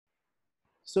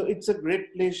So it's a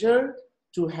great pleasure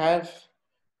to have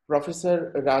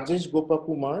Professor Rajesh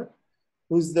Gopakumar,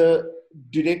 who is the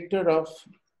director of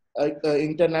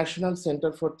International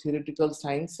Center for Theoretical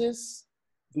Sciences,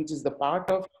 which is the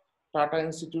part of Tata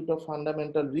Institute of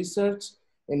Fundamental Research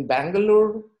in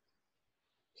Bangalore.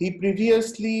 He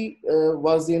previously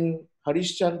was in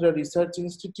Harish Chandra Research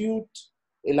Institute,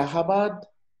 Allahabad.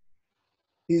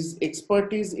 His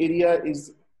expertise area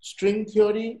is string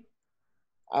theory.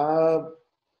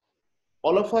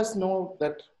 All of us know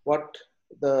that what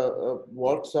the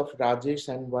works of Rajesh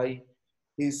and why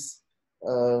he's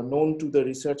known to the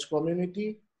research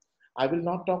community. I will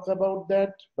not talk about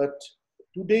that, but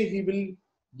today he will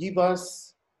give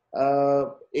us a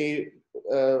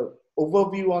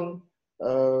overview on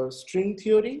string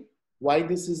theory, why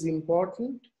this is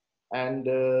important. And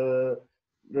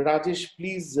Rajesh,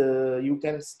 please, you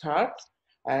can start.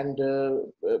 And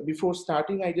before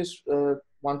starting, I just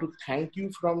want to thank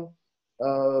you from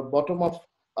bottom of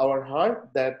our heart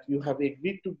that you have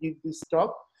agreed to give this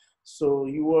talk. So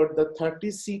you are the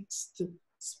 36th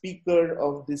speaker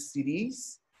of this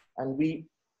series, and we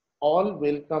all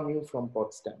welcome you from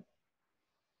Potsdam.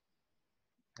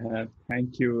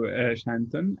 Thank you,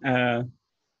 Shantan.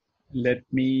 Let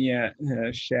me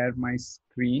share my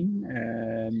screen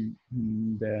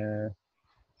and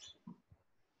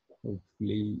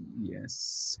hopefully,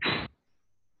 yes.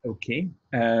 Okay.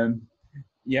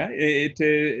 Yeah,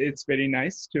 it's very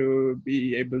nice to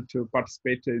be able to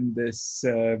participate in this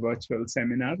virtual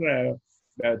seminar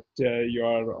that you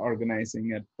are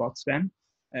organizing at Potsdam.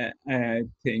 I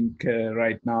think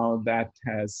right now that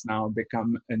has now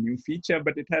become a new feature,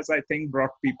 but it has, I think,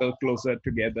 brought people closer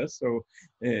together. So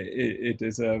it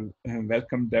is a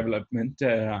welcome development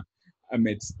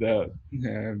amidst the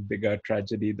bigger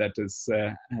tragedy that has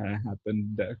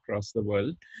happened across the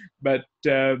world. But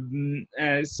so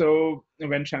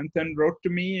when Shantan wrote to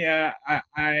me,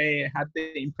 I had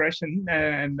the impression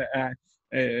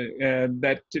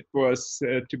that it was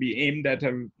to be aimed at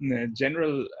a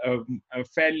general, a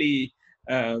fairly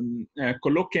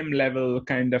colloquium level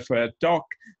kind of a talk.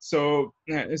 So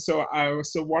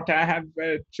what I have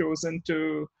chosen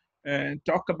to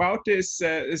talk about is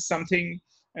something.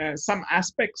 Some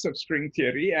aspects of string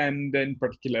theory, and in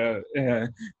particular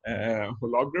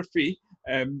holography,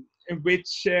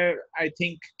 which I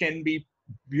think can be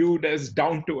viewed as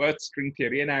down-to-earth string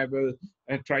theory. And I will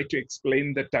try to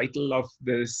explain the title of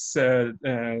this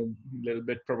little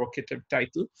bit provocative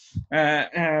title.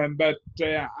 But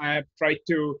I have tried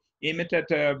to aim it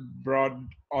at a broad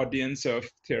audience of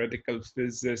theoretical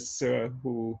physicists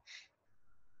who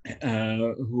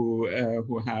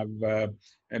have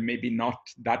maybe not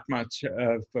that much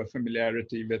of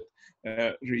familiarity with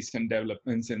recent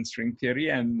developments in string theory,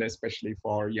 and especially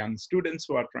for young students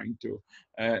who are trying to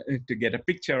get a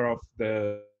picture of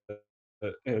the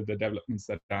developments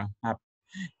that are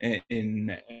happening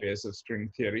in areas of string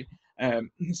theory.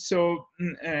 So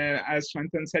as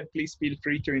Shantan said, please feel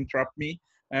free to interrupt me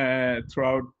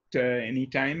throughout any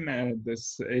time.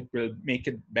 It will make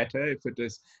it better if it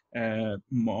is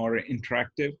more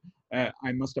interactive.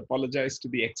 I must apologize to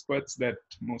the experts that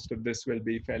most of this will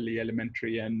be fairly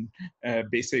elementary and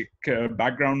basic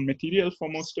background material for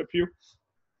most of you.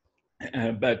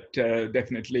 But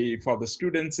definitely for the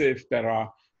students, if there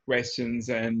are questions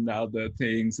and other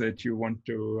things that you want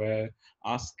to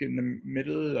ask in the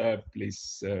middle,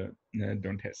 please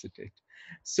don't hesitate.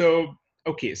 So,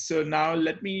 okay, so now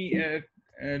let me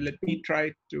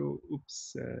try to,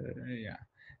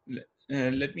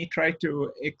 let me try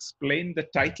to explain the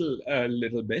title a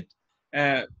little bit.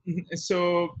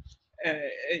 So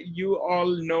you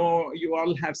all know, you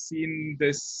all have seen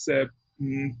this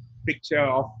picture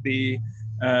of the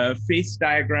phase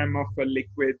diagram of a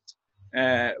liquid,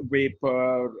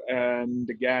 vapor,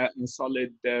 and gas,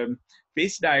 solid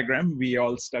phase diagram. We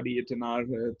all study it in our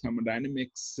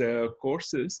thermodynamics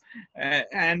courses.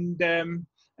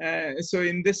 So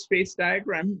in this phase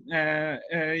diagram, I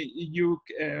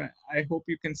hope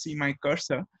you can see my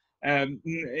cursor.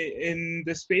 In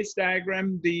this phase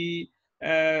diagram,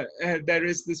 there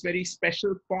is this very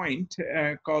special point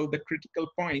called the critical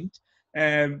point,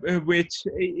 which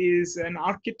is an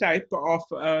archetype of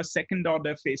a second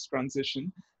order phase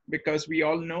transition, because we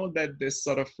all know that this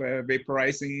sort of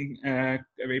vaporization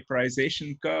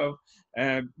curve,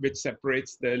 which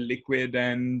separates the liquid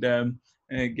and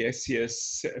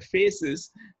gaseous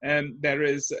phases,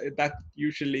 that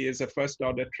usually is a first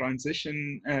order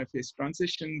transition, phase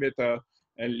transition with a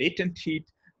latent heat.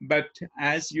 But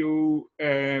as you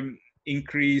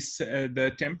increase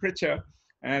the temperature,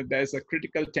 there's a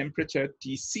critical temperature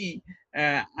Tc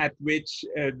at which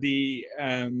the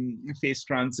phase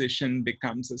transition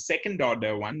becomes a second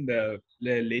order one. The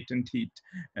latent heat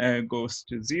goes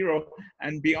to zero.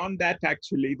 And beyond that,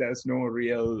 actually, there's no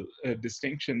real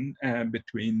distinction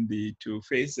between the two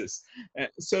phases.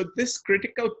 So this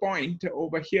critical point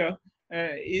over here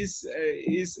is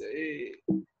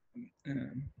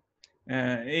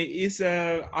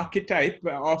a archetype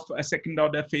of a second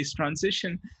order phase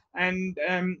transition. And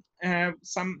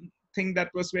something that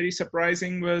was very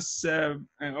surprising was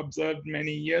observed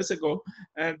many years ago,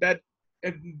 that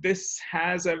this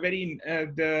has a very,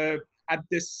 at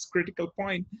this critical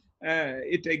point,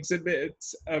 it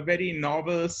exhibits a very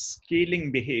novel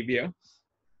scaling behavior.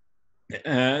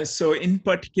 So in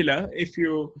particular, if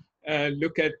you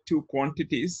look at two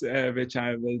quantities, which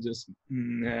I will just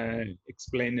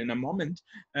explain in a moment.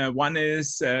 One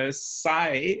is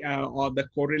psi, or the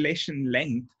correlation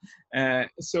length.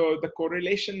 So the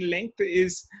correlation length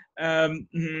is a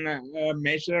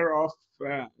measure of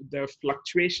the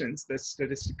fluctuations, the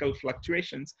statistical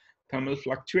fluctuations, thermal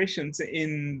fluctuations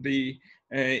in the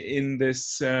in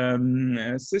this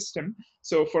system.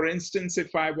 So for instance,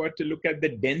 if I were to look at the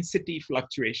density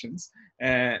fluctuations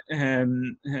near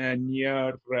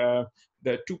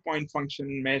the 2-point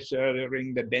function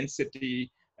measuring the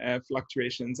density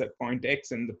fluctuations at point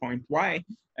X and the point Y,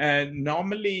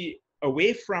 normally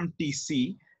away from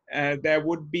TC, there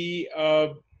would be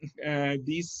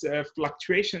these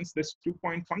fluctuations, this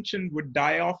 2-point function would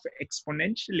die off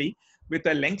exponentially with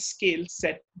a length scale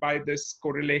set by this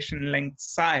correlation length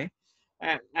psi.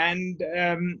 And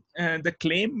the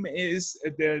claim is,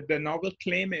 the novel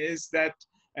claim is that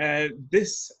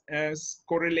this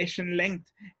correlation length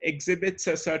exhibits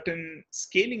a certain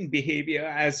scaling behavior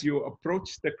as you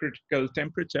approach the critical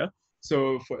temperature.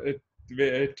 So for,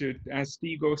 as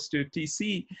T goes to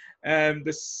Tc,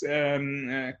 this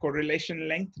correlation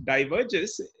length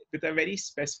diverges with a very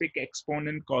specific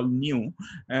exponent called nu,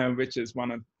 which is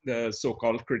one of the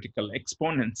so-called critical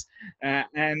exponents.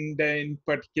 And in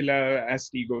particular, as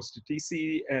T goes to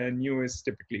Tc, nu is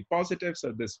typically positive,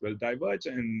 so this will diverge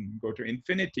and go to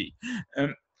infinity.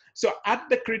 So at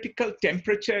the critical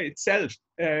temperature itself,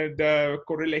 the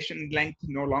correlation length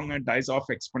no longer dies off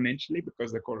exponentially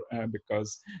because of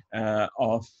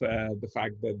the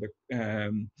fact that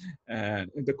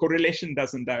the correlation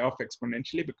doesn't die off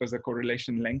exponentially because the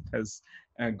correlation length has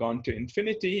gone to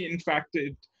infinity. In fact,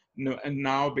 it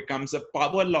now becomes a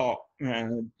power law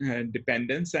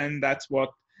dependence, and that's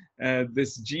what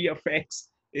this G of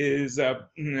X is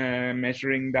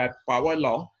measuring, that power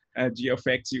law. G of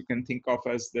X you can think of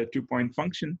as the 2-point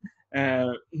function,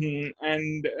 and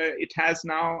it has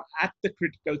now at the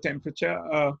critical temperature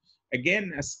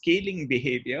again a scaling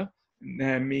behavior,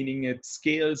 meaning it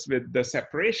scales with the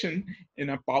separation in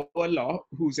a power law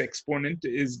whose exponent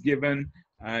is given,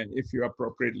 if you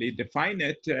appropriately define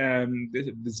it,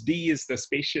 this D is the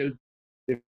spatial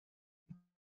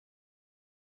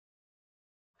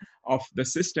of the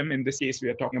system. In this case, we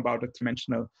are talking about a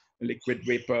three-dimensional liquid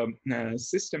vapor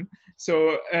system.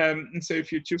 So, so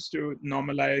if you choose to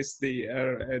normalize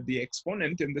the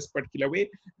exponent in this particular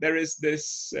way, there is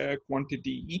this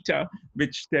quantity eta,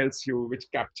 which tells you, which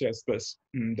captures this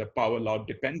the power law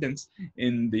dependence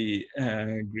in the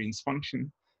Green's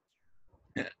function.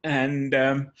 And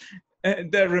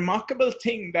the remarkable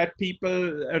thing that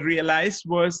people realized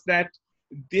was that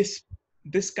this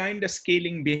kind of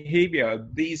scaling behavior,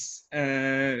 this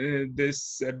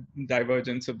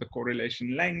divergence of the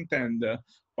correlation length and the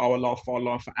power law fall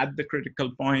off at the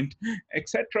critical point,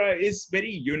 etc., is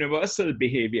very universal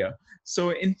behavior.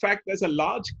 So in fact, there's a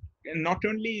large, not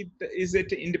only is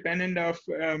it independent of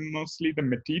mostly the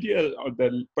material or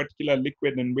the particular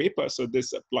liquid and vapor, so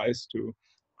this applies to,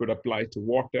 could apply to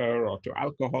water or to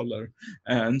alcohol or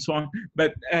and so on,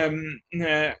 but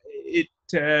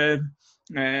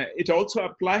it also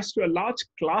applies to a large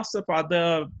class of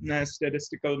other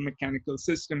statistical mechanical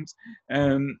systems.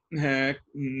 And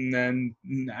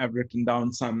I've written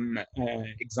down some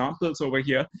examples over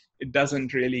here. It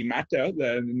doesn't really matter.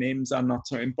 The names are not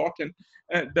so important.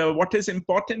 What is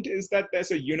important is that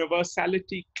there's a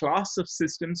universality class of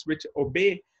systems which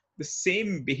obey the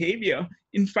same behavior,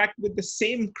 in fact, with the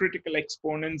same critical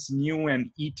exponents, nu and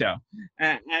eta.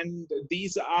 And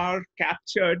these are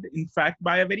captured, in fact,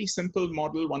 by a very simple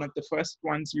model, one of the first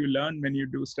ones you learn when you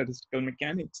do statistical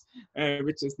mechanics,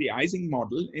 which is the Ising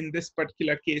model. In this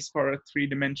particular case, for a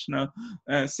three-dimensional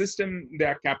system, they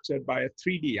are captured by a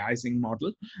 3D Ising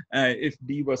model. If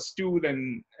D was 2,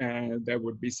 then there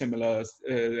would be similar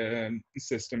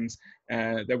systems.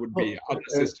 There would be other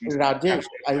systems. Rajesh,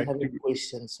 I have a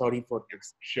question. Sorry for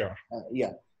this. Sure.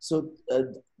 Yeah. So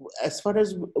as far as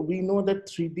we know that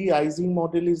 3D Ising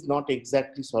model is not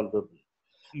exactly solvable.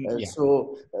 Yeah.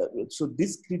 So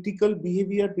this critical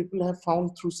behavior people have found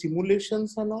through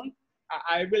simulations and all.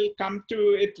 I will come to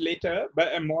it later, but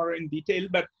more in detail.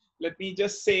 But let me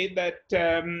just say that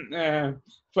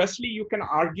firstly, you can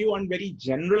argue on very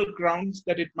general grounds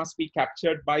that it must be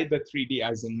captured by the 3D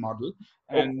Ising model,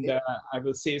 and Okay. I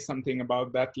will say something about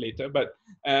that later. But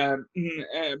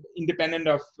independent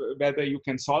of whether you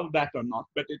can solve that or not,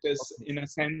 but it is Okay. in a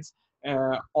sense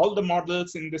all the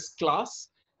models in this class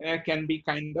can be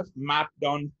kind of mapped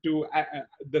onto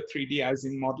the 3D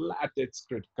Ising model at its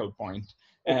critical point.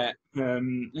 Okay.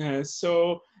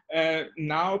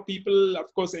 Now people, of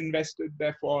course, invested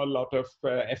therefore a lot of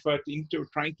effort into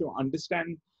trying to understand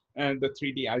the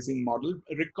 3D Ising model.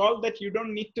 Recall that you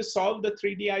don't need to solve the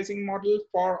 3D Ising model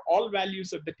for all values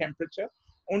of the temperature,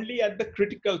 only at the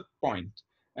critical point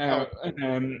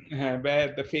Okay. where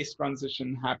the phase transition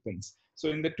happens. So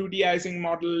in the 2D Ising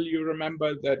model, you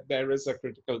remember that there is a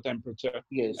critical temperature.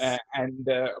 Yes.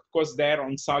 Of course, there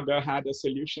on Saga had a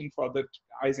solution for the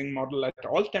Ising model at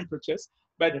all temperatures,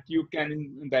 but Yeah. you can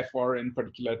therefore in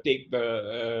particular take the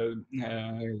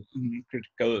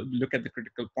critical, look at the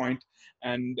critical point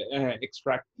and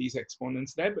extract these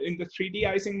exponents there. But in the 3D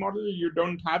Ising model, you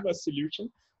don't have a solution,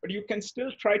 but you can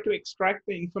still try to extract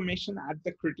the information at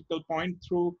the critical point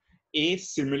through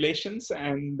simulations,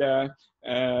 and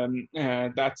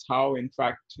that's how, in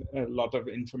fact, a lot of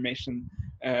information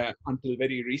until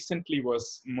very recently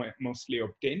was mostly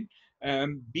obtained.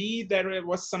 B, there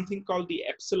was something called the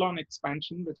epsilon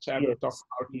expansion, which I will talk Yes.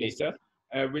 about Yes. later,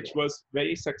 which Yeah. was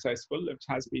very successful, which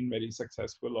has been very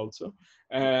successful also,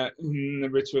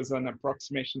 which was an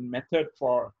approximation method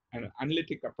for an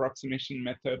analytic approximation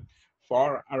method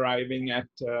for arriving at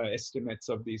estimates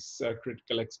of these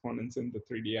critical exponents in the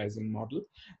 3D Ising model.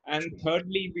 And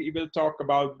thirdly, we will talk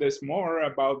about this more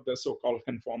about the so-called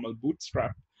conformal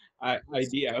bootstrap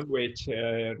idea, which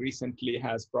recently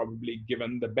has probably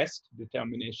given the best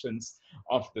determinations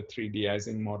of the 3D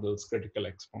Ising model's critical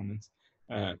exponents.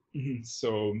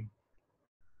 So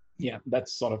yeah,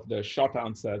 that's sort of the short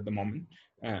answer at the moment.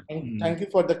 Uh, And mm, thank you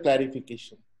for the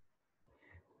clarification.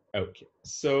 okay,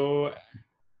 so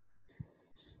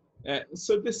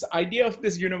this idea of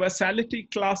this universality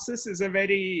classes is a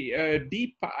very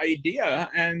deep idea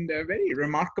and a very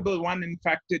remarkable one. In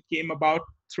fact, it came about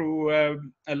through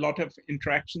a lot of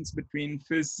interactions between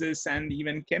physicists and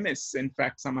even chemists. In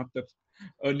fact, some of the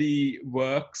early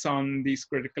works on these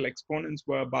critical exponents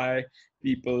were by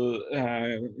people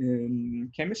in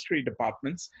chemistry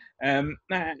departments. And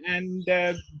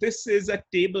this is a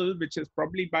table which is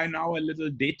probably by now a little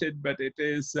dated, but it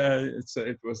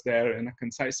was there in a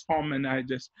concise form, and I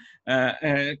just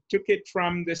took it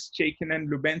from this Chaikin and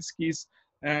Lubensky's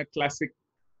classic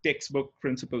textbook,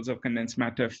 Principles of Condensed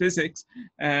Matter Physics.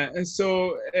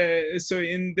 So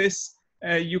in this,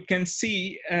 you can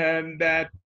see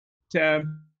that here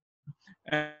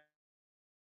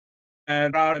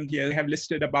they have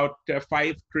listed about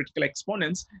 5 critical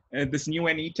exponents. This nu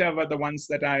and eta were the ones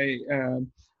that I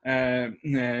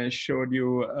showed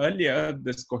you earlier,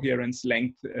 this coherence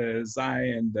length xi,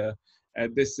 and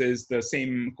this is the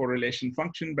same correlation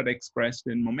function but expressed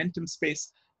in momentum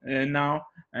space now,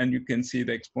 and you can see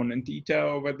the exponent eta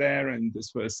over there, and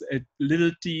this was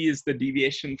little t is the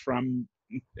deviation from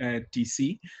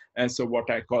TC, so what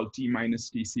I call T minus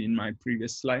TC in my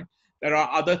previous slide. There are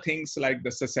other things like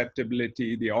the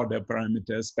susceptibility, the order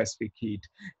parameters, specific heat,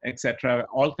 etc.,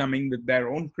 all coming with their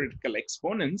own critical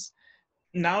exponents.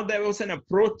 Now there was an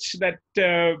approach that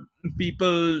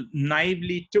people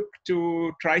naively took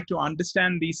to try to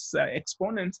understand these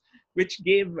exponents, which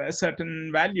gave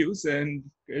certain values, and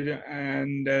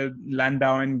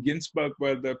Landau and Ginzburg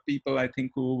were the people, I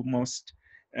think, who most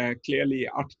clearly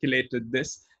articulated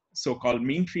this so-called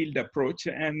mean field approach,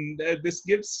 and this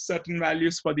gives certain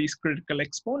values for these critical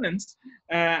exponents.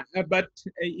 But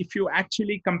if you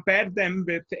actually compare them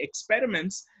with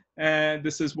experiments,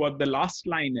 this is what the last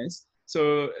line is.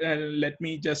 So let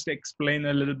me just explain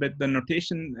a little bit the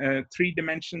notation. 3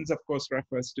 dimensions, of course,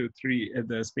 refers to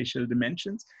the spatial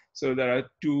dimensions. So there are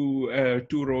two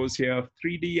rows here of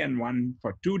 3D and one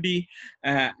for 2D.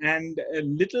 And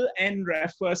little n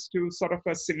refers to sort of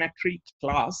a symmetry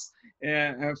class.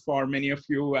 For many of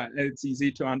you, it's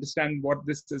easy to understand what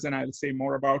this is, and I'll say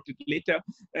more about it later.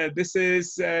 This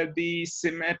is the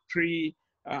symmetry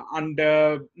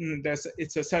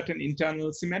it's a certain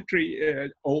internal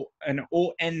symmetry, an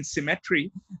ON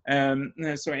symmetry.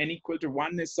 So n equal to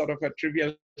 1 is sort of a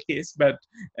trivial case, but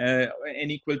n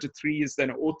equal to 3 is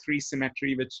then O3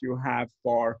 symmetry, which you have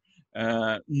for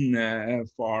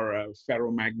for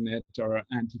ferromagnet or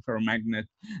antiferromagnet,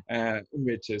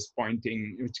 which is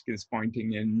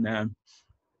pointing in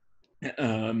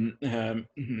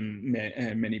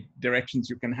many directions.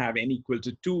 You can have n equal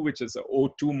to 2, which is an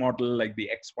O2 model, like the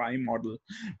XY model.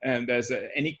 And there's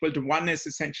n equal to 1 is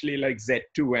essentially like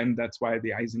Z2, and that's why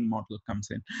the Eisen model comes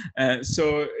in.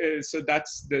 So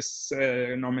that's this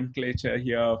nomenclature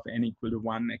here of n equal to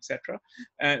 1, etc.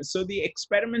 So the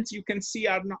experiments you can see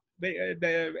are not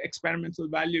the experimental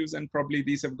values, and probably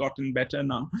these have gotten better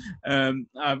now,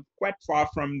 are quite far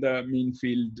from the mean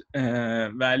field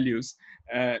values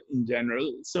in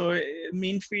general. So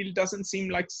mean field doesn't seem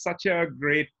like such a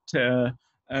great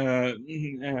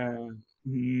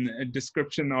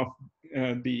description of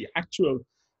the actual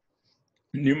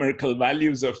numerical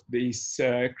values of these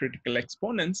critical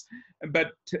exponents,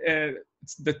 but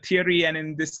the theory, and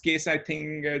in this case, I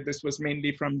think this was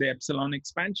mainly from the epsilon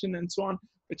expansion and so on,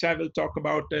 which I will talk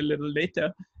about a little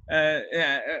later,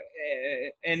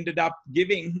 ended up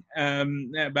giving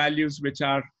values which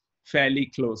are fairly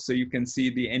close. So you can see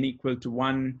the n equal to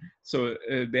 1. So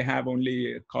they have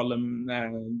only a column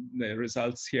the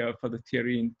results here for the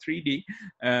theory in 3D.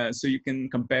 So you can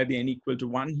compare the n equal to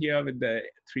 1 here with the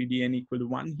 3D n equal to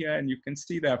 1 here, and you can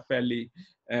see they're fairly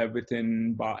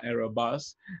within error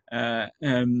bars.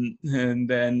 And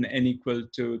then n equal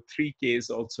to 3k is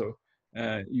also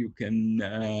you can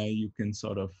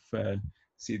sort of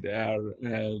see they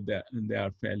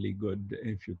are fairly good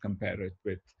if you compare it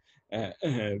with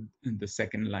the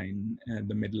second line,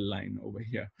 the middle line over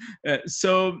here.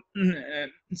 So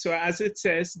as it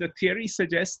says, the theory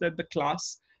suggests that the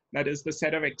class, that is the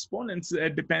set of exponents,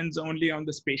 depends only on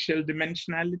the spatial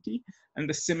dimensionality and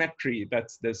the symmetry,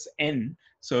 that's this n.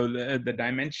 So the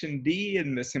dimension d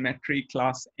in the symmetry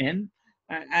class n,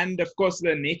 and of course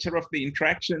the nature of the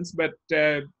interactions, but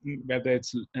whether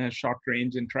it's short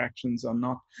range interactions or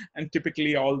not. And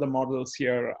typically all the models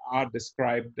here are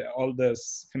described, all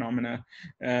this phenomena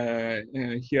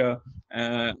here,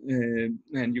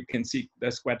 and you can see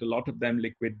there's quite a lot of them: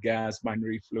 liquid, gas,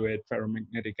 binary fluid,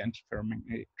 ferromagnetic,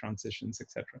 antiferromagnetic transitions,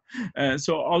 etc.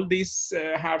 So all these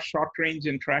have short range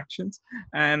interactions,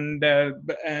 and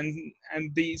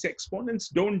these exponents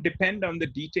don't depend on the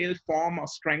detailed form or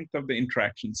strength of the interaction.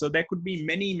 So there could be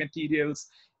many materials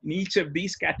in each of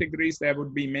these categories. There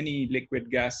would be many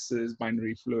liquid, gases,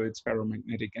 binary fluids,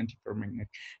 ferromagnetic, antiferromagnetic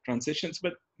transitions,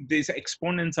 but these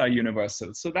exponents are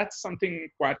universal. So that's something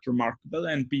quite remarkable,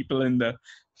 and people in the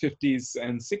 50s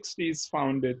and 60s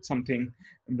found it something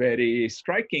very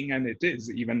striking, and it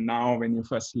is, even now when you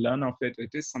first learn of it,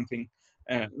 it is something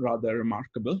rather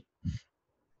remarkable.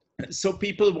 So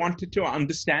people wanted to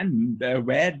understand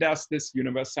where does this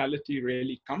universality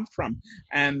really come from,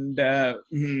 and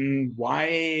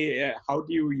why, how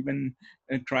do you even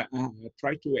try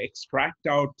to extract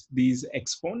out these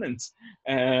exponents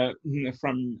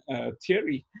from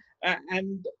theory?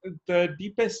 And the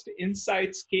deepest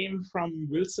insights came from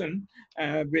Wilson,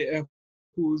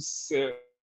 who's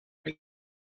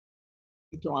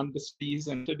to understand these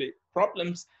and today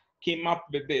problems, came up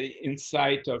with the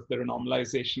insight of the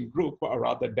renormalization group, or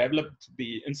rather developed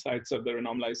the insights of the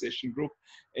renormalization group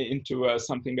into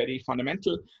something very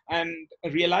fundamental, and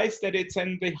realized that it's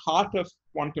in the heart of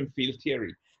quantum field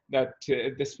theory, that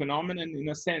this phenomenon, in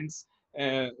a sense,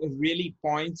 really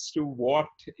points to what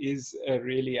is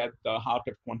really at the heart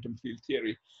of quantum field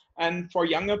theory. And for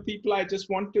younger people, I just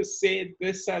want to say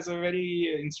this as a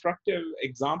very instructive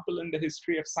example in the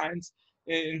history of science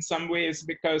in some ways,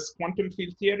 because quantum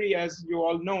field theory, as you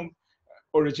all know,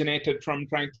 originated from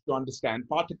trying to understand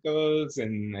particles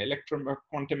and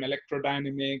quantum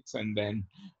electrodynamics, and then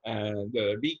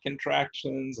the weak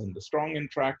interactions and the strong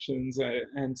interactions,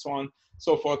 and so on,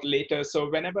 so forth later. So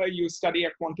whenever you study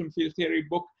a quantum field theory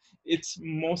book, it's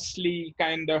mostly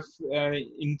kind of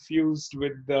infused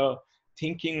with the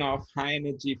thinking of high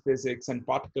energy physics and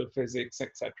particle physics,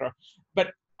 etc.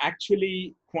 But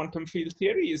actually, quantum field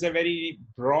theory is a very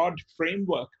broad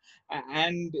framework,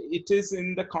 and it is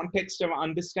in the context of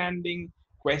understanding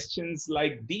questions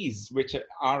like these, which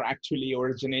are actually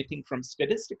originating from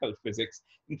statistical physics.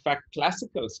 In fact,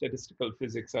 classical statistical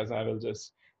physics, as I will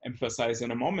just emphasize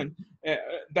in a moment,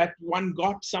 that one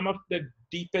got some of the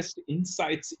deepest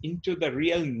insights into the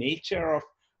real nature of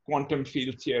quantum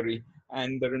field theory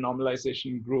and the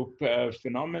renormalization group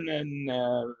phenomenon,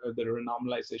 the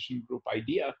renormalization group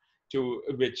idea, to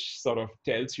which sort of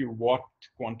tells you what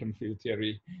quantum field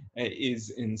theory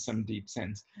is in some deep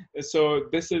sense. So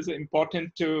this is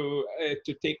important to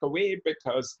take away,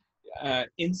 because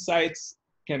insights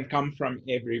can come from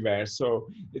everywhere. So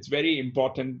it's very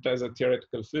important as a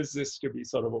theoretical physicist to be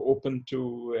sort of open to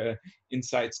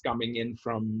insights coming in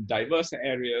from diverse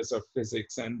areas of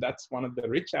physics. And that's one of the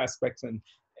rich aspects and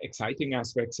exciting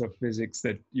aspects of physics,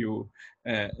 that you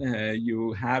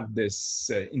have this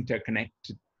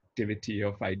interconnectivity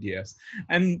of ideas.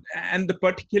 And the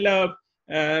particular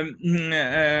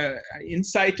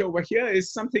insight over here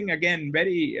is something, again,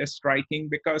 very striking,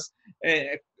 because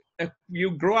you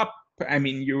grow up, I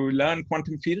mean, you learn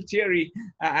quantum field theory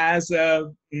as a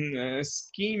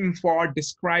scheme for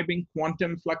describing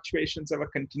quantum fluctuations of a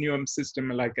continuum system,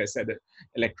 like I said,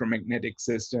 electromagnetic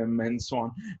system and so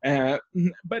on.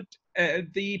 But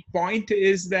the point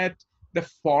is that the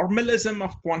formalism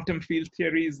of quantum field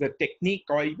theory is the technique,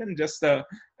 or even just the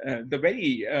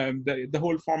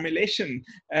whole formulation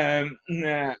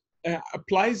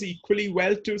applies equally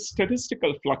well to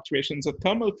statistical fluctuations or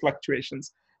thermal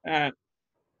fluctuations.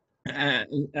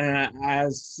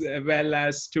 As well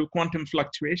as to quantum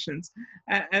fluctuations.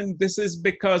 And this is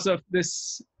because of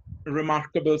this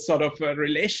remarkable sort of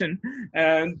relation,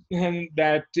 and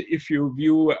that if you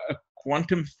view a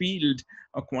quantum field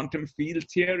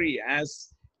theory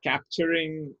as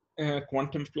capturing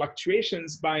quantum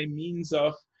fluctuations by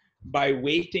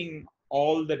weighting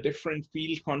all the different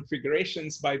field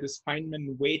configurations by this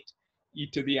Feynman weight e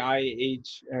to the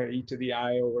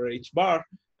I over h bar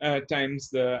times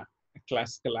the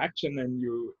classical action, and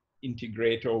you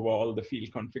integrate over all the field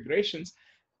configurations.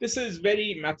 This is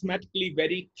very mathematically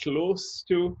very close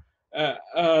to,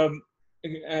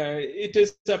 it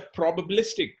is a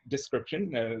probabilistic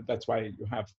description. That's why you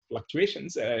have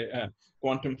fluctuations,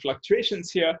 quantum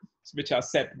fluctuations here, which are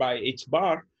set by h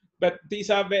bar. But this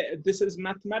is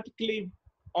mathematically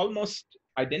almost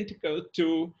identical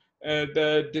to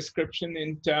the description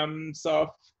in terms of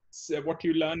what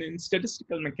you learn in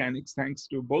statistical mechanics, thanks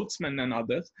to Boltzmann and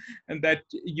others, and that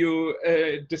you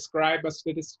describe a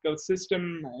statistical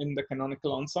system in the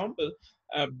canonical ensemble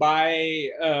by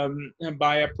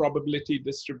a probability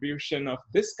distribution of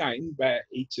this kind, where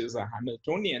H is a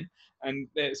Hamiltonian. And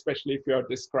especially if you're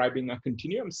describing a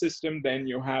continuum system, then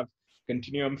you have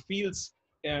continuum fields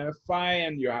phi,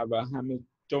 and you have a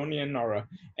Hamiltonian or a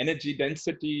energy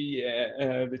density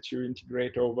which you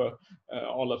integrate over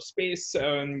all of space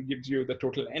and gives you the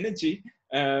total energy.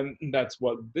 That's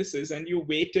what this is. And you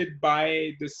weight it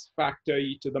by this factor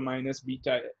e to the minus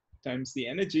beta times the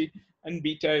energy, and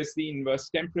beta is the inverse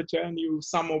temperature, and you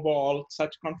sum over all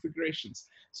such configurations.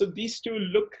 So these two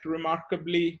look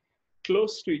remarkably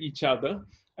close to each other.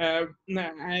 The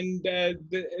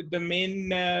main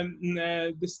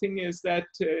this thing is that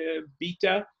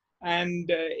beta and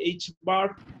h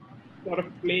bar sort of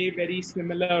play very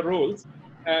similar roles.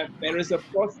 There is, of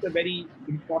course, the very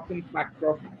important factor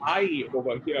of I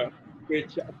over here,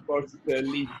 which, of course,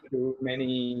 leads to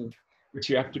many, which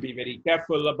you have to be very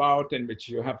careful about, and which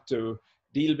you have to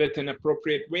deal with in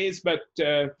appropriate ways. But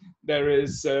there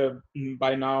is,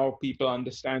 by now, people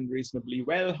understand reasonably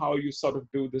well how you sort of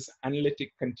do this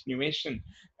analytic continuation.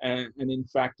 And in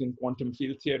fact, in quantum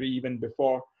field theory, even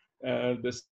before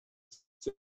this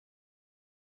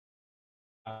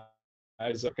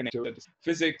as a connection to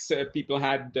physics, people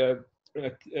had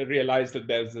realized that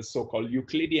there's a so-called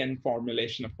Euclidean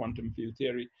formulation of quantum field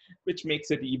theory, which makes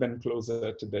it even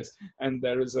closer to this. And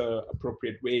there is an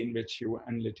appropriate way in which you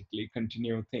analytically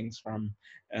continue things from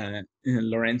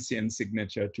Lorentzian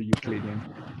signature to Euclidean.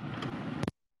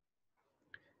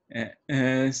 But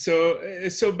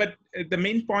the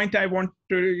main point I want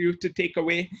you to take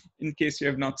away, in case you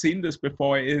have not seen this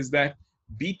before, is that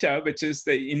beta, which is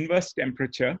the inverse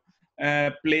temperature,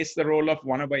 plays the role of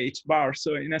 1 over h bar.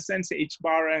 So in a sense, h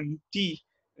bar and T,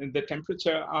 the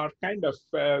temperature, are kind of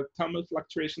thermal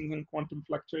fluctuations and quantum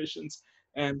fluctuations,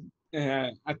 and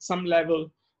at some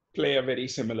level play a very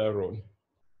similar role.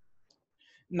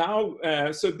 Now,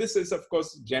 so this is, of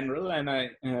course, general,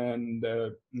 and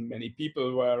many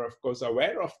people were, of course,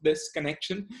 aware of this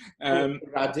connection.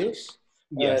 Rajesh,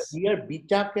 yes. Here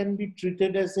beta can be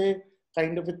treated as a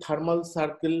kind of a thermal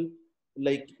circle,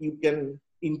 like you can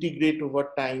integrate over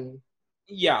time.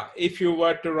 Yeah, if you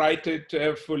were to write it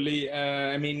fully,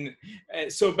 I mean,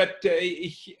 but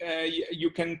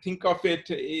you can think of it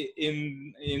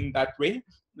in that way.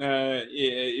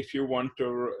 If you want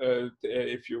to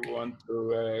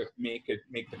make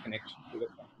the connection to the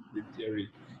quantum theory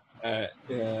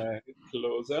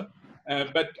closer.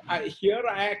 But here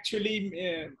I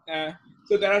actually,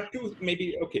 so there are two,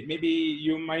 maybe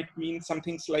you might mean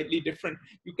something slightly different.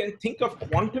 You can think of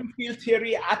quantum field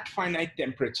theory at finite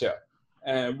temperature,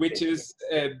 which is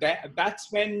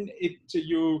that's when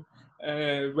you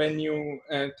when you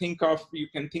think of, you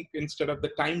can think instead of the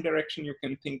time direction, you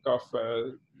can think of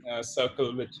a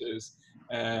circle which is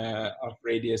of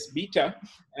radius beta.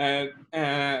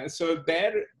 So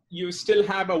there you still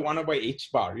have a 1 over h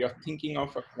bar. You're thinking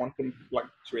of a quantum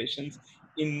fluctuations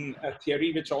in a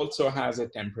theory which also has a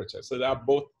temperature. So there are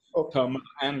both thermal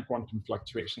and quantum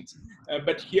fluctuations.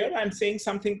 But here I'm saying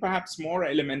something perhaps more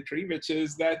elementary, which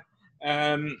is that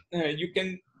you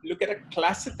can look at a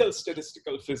classical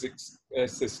statistical physics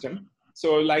system.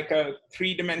 So like a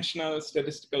three-dimensional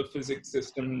statistical physics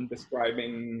system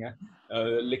describing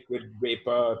liquid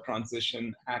vapor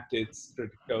transition at its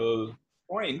critical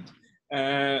point.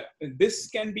 This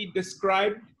can be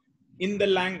described in the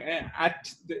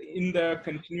in the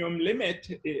continuum limit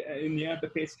near the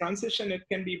phase transition. It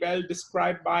can be well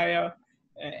described by a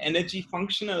energy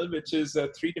functional, which is a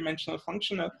three-dimensional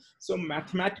functional. So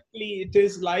mathematically, it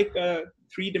is like a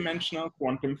three-dimensional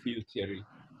quantum field theory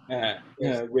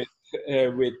with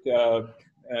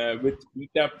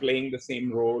beta playing the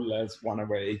same role as 1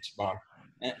 over h bar.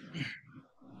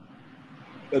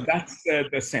 So that's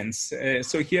the sense.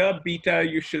 So here, beta,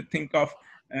 you should think of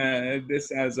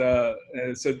this as a,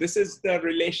 so this is the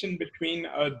relation between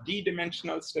a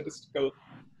d-dimensional statistical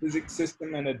physics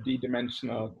system and a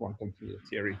d-dimensional quantum field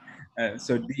theory.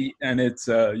 So d, and it's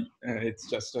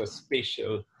just a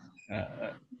spatial,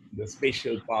 the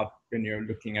spatial part when you're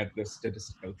looking at the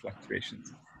statistical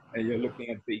fluctuations. You're looking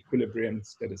at the equilibrium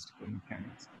statistical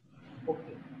mechanics.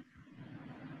 Okay.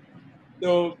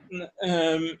 So,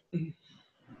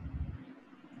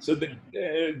 so the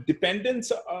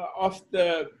dependence of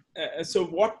the, so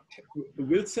what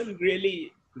Wilson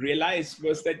really realized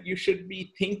was that you should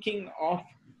be thinking of,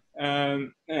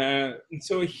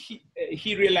 so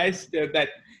he realized that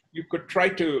you could try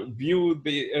to view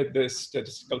the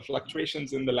statistical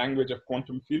fluctuations in the language of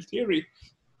quantum field theory.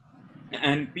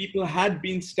 And people had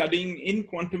been studying in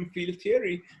quantum field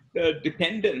theory the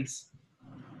dependence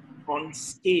on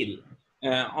scale,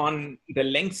 on the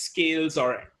length scales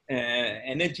or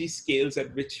energy scales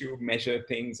at which you measure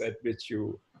things, at which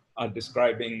you are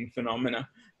describing phenomena.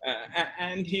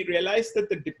 And he realized that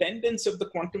the dependence of the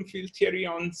quantum field theory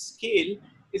on scale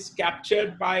is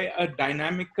captured by a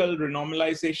dynamical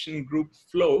renormalization group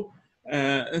flow.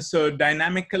 So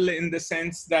dynamical in the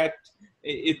sense that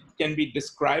it can be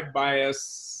described by a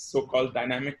so-called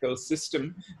dynamical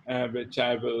system, which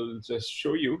I will just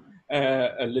show you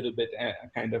a little bit,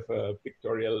 kind of a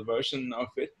pictorial version of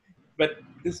it. But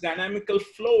this dynamical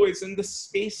flow is in the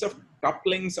space of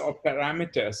couplings or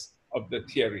parameters of the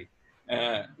theory.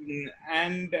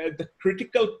 And the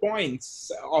critical points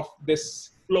of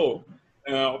this flow,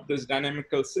 of this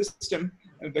dynamical system,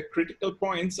 the critical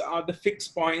points are the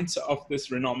fixed points of this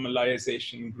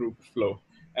renormalization group flow.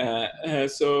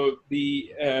 So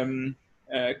the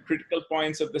critical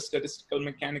points of the statistical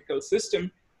mechanical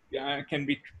system can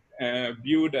be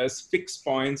viewed as fixed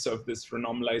points of this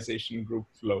renormalization group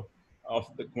flow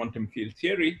of the quantum field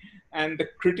theory, and the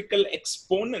critical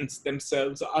exponents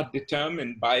themselves are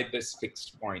determined by this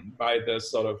fixed point, by the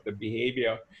sort of the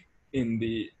behavior in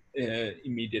the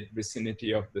immediate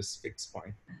vicinity of this fixed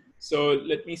point. So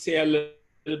let me say a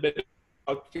little bit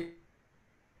about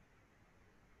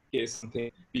case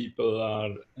something people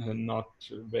are not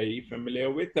very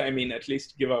familiar with. I mean, at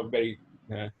least give a very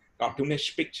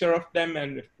cartoonish picture of them,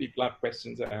 and if people have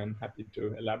questions, I'm happy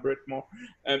to elaborate more.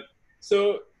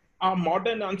 So our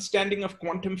modern understanding of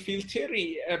quantum field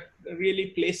theory really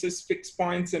places fixed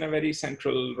points in a very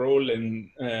central role in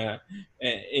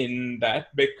that,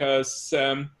 because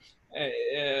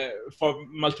for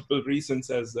multiple reasons,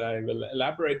 as I will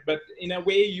elaborate. But in a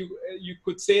way, you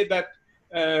could say that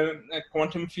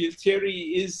quantum field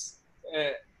theory is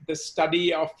the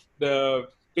study of the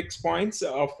fixed points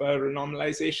of a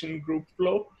renormalization group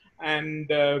flow, and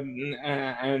the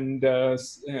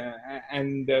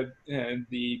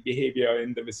behavior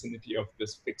in the vicinity of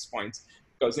this fixed points,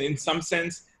 because in some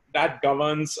sense that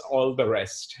governs all the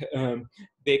rest.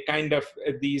 They kind of,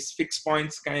 these fixed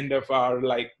points kind of are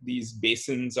like these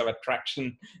basins of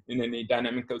attraction in any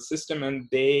dynamical system, and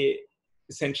they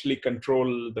essentially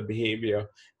control the behavior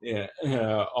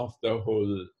of the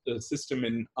whole system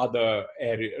in other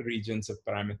regions of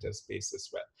parameter space as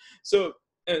well. So,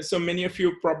 so many of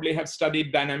you probably have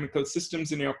studied dynamical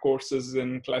systems in your courses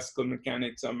in classical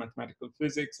mechanics or mathematical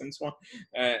physics and so on.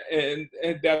 And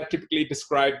they're typically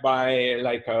described by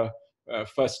like a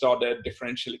first order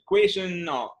differential equation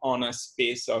on a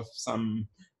space of some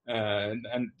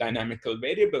dynamical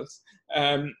variables.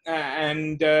 You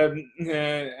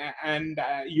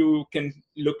can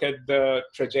look at the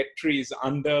trajectories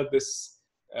under this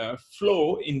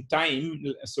flow in time,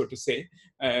 so to say,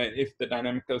 if the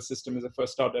dynamical system is a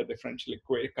first order differential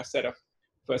equation, a set of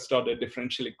first order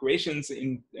differential equations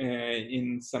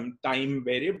in some time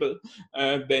variable,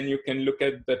 then you can look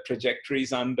at the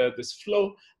trajectories under this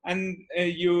flow, and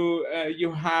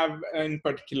you have in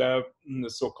particular the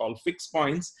so-called fixed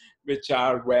points, which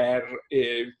are where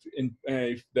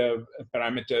if the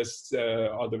parameters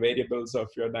or the variables of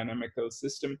your dynamical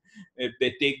system, if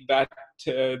they take that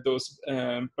those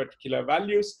particular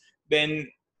values, then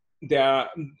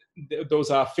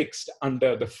those are fixed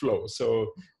under the flow.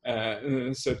 So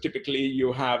so typically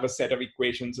you have a set of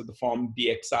equations of the form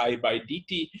dxi by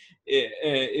dt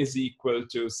is equal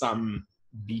to some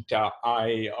beta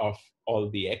I of all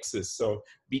the x's. So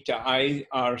beta I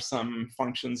are some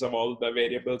functions of all the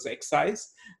variables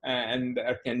xi's, and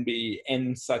there can be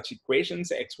n such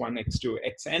equations, x1, x2,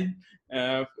 xn.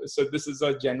 So this is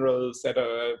a general set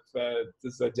of,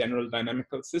 this is a general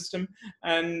dynamical system.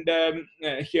 And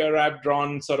here I've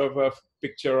drawn sort of a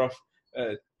picture of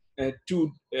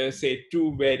say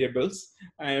two variables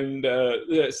and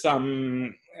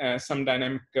some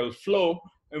dynamical flow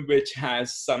which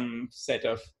has some set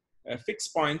of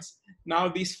fixed points. Now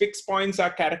these fixed points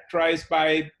are characterized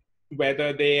by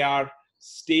whether they are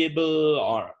stable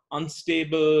or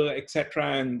unstable,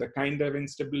 etc., and the kind of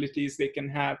instabilities they can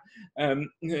have.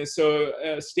 So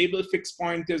a stable fixed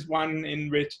point is one in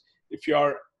which if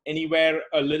you're anywhere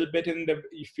a little bit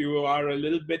if you are a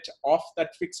little bit off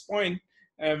that fixed point,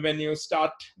 when you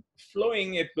start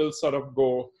flowing, it will sort of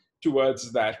go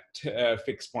towards that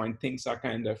fixed point. Things are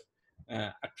kind of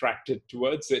attracted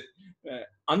towards it.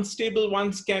 Unstable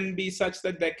ones can be such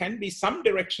that there can be some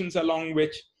directions along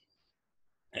which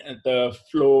the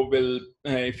flow will,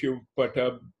 if you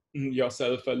perturb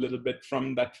yourself a little bit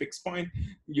from that fixed point,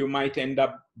 you might end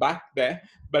up back there.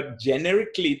 But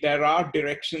generically, there are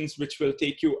directions which will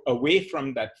take you away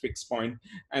from that fixed point.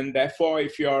 And therefore,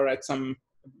 if you're at some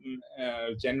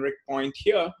generic point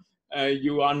here,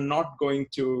 you are not going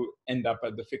to end up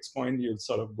at the fixed point. You'll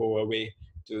sort of go away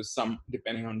to some,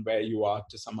 depending on where you are,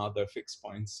 to some other fixed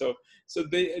points. So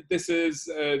this is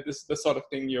the sort of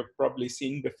thing you've probably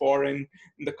seen before in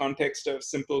the context of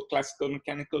simple classical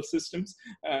mechanical systems,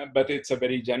 but it's a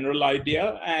very general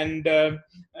idea. And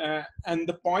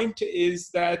the point is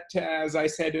that, as I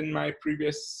said in my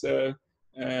previous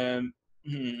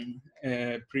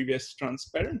previous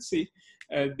transparency,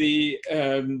 the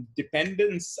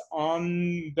dependence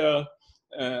on the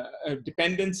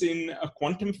dependence in a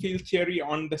quantum field theory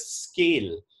on the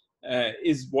scale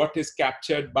is what is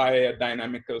captured by a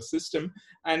dynamical system,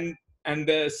 and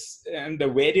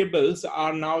the variables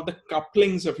are now the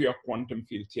couplings of your quantum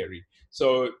field theory.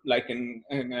 So like in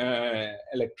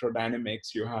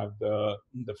electrodynamics, you have the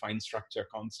fine structure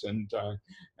constant,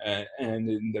 and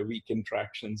in the weak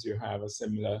interactions, you have a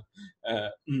similar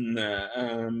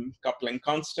coupling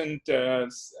constant,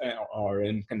 or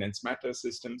in condensed matter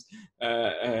systems,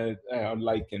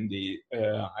 like in the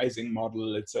Ising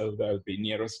model itself, there'll be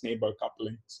nearest neighbor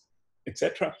couplings,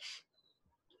 etc.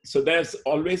 So there's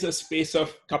always a space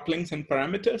of couplings and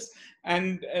parameters,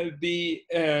 and the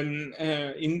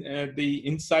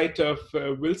insight of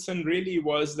Wilson really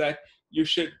was that you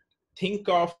should think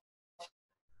of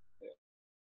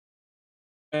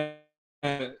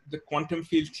the quantum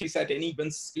field theories at any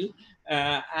given scale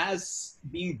as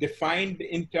being defined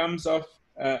in terms of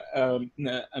an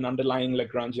underlying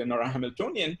Lagrangian or a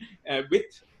Hamiltonian with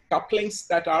couplings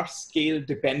that are scale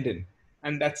dependent.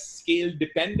 And that scale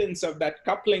dependence of that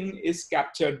coupling is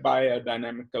captured by a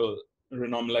dynamical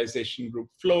renormalization group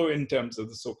flow in terms of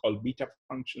the so-called beta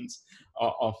functions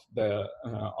of the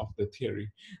theory.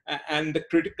 And the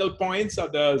critical points are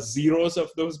the zeros of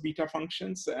those beta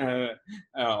functions, or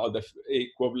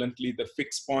equivalently the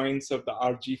fixed points of the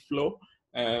RG flow.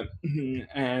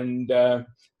 And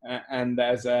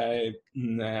as I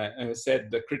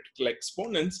said, the critical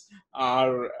exponents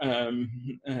are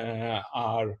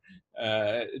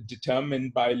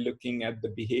determined by looking at the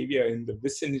behavior in the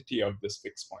vicinity of these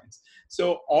fixed points.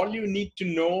 So all you need to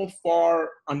know for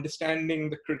understanding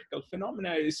the critical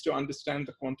phenomena is to understand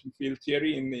the quantum field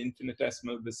theory in the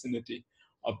infinitesimal vicinity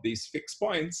of these fixed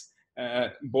points.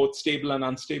 Both stable and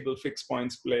unstable fixed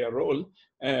points play a role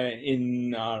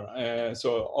in our,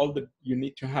 so you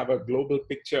need to have a global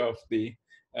picture of the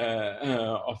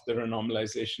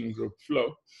renormalization group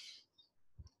flow.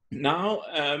 Now,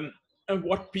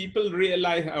 what people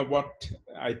realize, what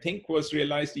I think was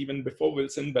realized even before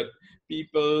Wilson, but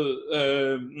people,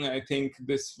 I think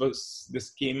this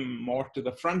came more to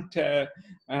the front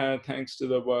thanks to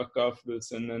the work of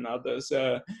Wilson and others,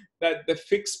 that the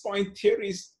fixed point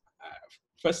theories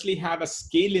firstly have a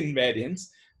scale invariance,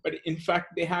 but in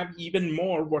fact, they have even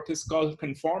more what is called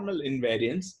conformal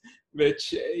invariance,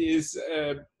 which is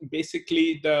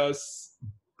basically the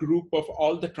group of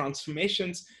all the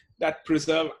transformations that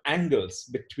preserve angles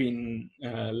between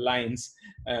lines,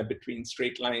 between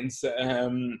straight lines.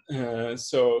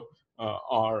 So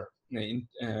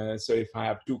if I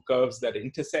have two curves that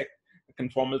intersect, a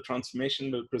conformal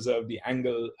transformation will preserve the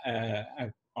angle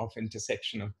of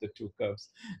intersection of the two curves.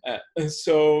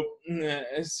 So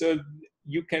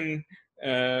you can,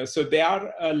 so they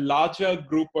are a larger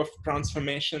group of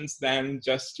transformations than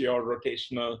just your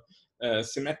rotational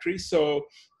symmetry. So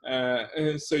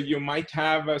you might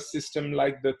have a system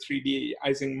like the 3D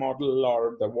Ising model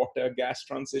or the water-gas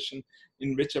transition,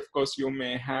 in which, of course, you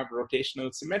may have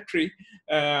rotational symmetry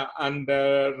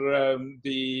under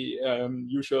the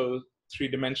usual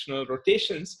three-dimensional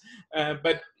rotations,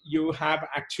 but you have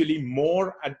actually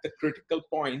more at the critical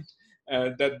point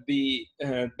that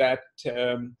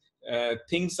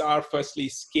things are firstly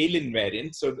scale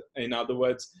invariant. So in other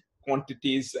words,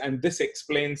 quantities, and this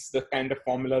explains the kind of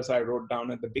formulas I wrote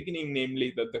down at the beginning,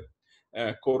 namely that the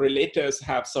correlators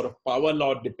have sort of power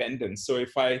law dependence. So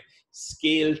if I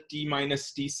scale T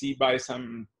minus TC by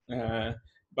some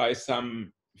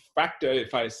factor,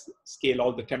 if I scale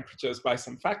all the temperatures by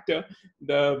some factor,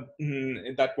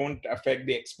 that won't affect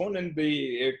the exponent.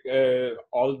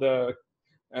 All the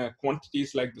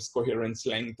quantities like this coherence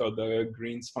length or the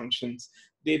Green's functions,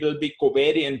 they will be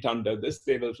covariant under this.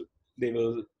 They will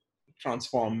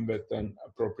transform with an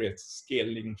appropriate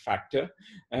scaling factor.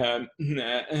 And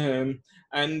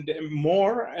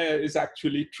more is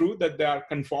actually true, that they are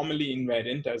conformally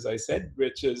invariant, as I said,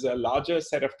 which is a larger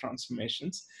set of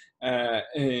transformations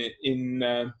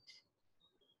in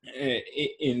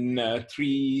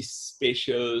three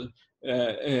spatial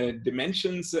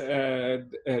dimensions.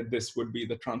 This would be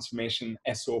the transformation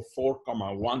SO4,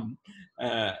 1.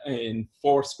 In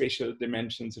 4 spatial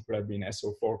dimensions, it would have been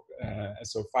SO4,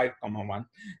 SO5, 1,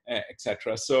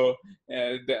 etc. So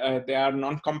they are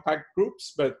non-compact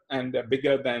groups, and they're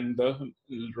bigger than the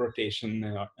rotation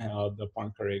the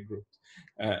Poincare group.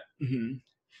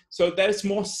 So there's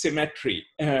more symmetry.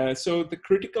 So the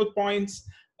critical points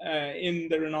in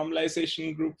the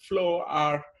renormalization group flow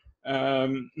are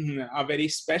very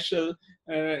special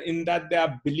in that they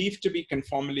are believed to be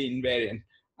conformally invariant.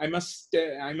 I must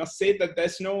say that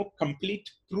there's no complete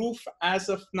proof as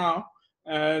of now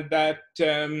that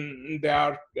they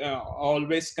are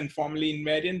always conformally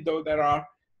invariant, though there are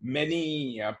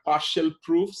many partial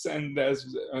proofs, and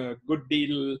there's a good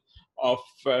deal of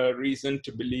reason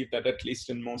to believe that, at least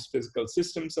in most physical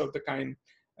systems of the kind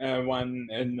one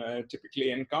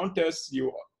typically encounters,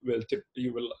 you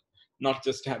will not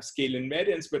just have scale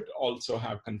invariance, but also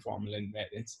have conformal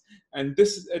invariance. And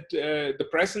this, the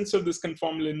presence of this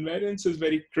conformal invariance is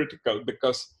very critical,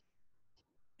 because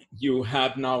you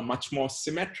have now much more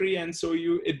symmetry, and so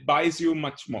it buys you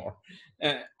much more.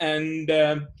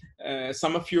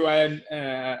 Some of you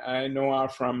I know are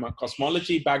from a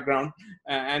cosmology background,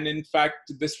 and in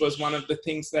fact, this was one of the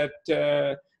things that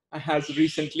has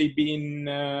recently been,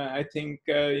 I think,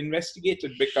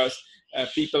 investigated, because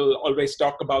people always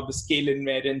talk about the scale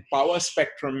invariant power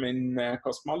spectrum in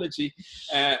cosmology,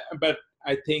 but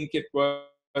I think it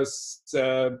was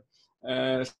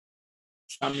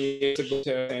some years ago,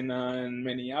 and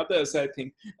many others, I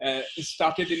think,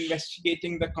 started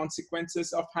investigating the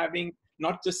consequences of having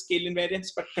not just scale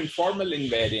invariance, but conformal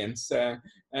invariance,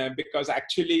 because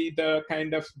actually the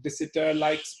kind of de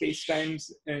Sitter-like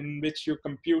spacetimes in which you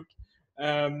compute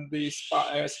the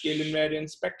scale invariant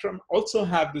spectrum also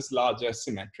have this larger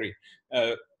symmetry,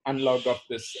 analog of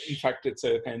this. In fact, it's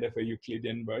a kind of a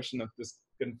Euclidean version of this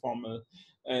conformal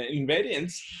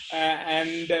invariance,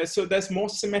 so there's more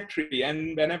symmetry,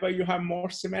 and whenever you have more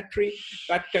symmetry,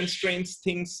 that constrains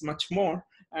things much more,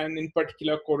 and in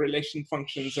particular correlation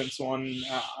functions and so on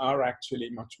are actually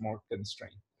much more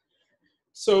constrained.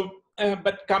 So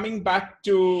but coming back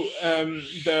to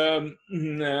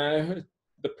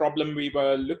the problem we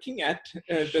were looking at,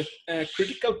 the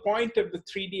critical point of the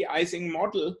 3D Ising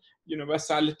model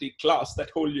universality class,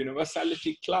 that whole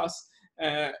universality class,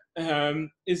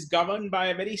 is governed by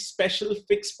a very special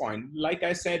fixed point. Like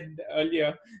I said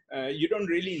earlier, you don't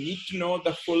really need to know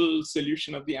the full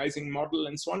solution of the Ising model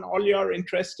and so on. All you're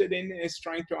interested in is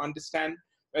trying to understand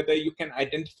whether you can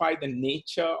identify the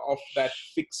nature of that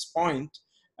fixed point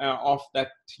of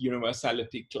that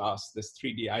universality class, this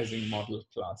 3D Ising model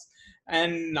class.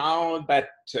 And now that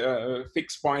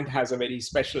fixed point has a very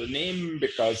special name,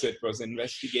 because it was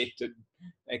investigated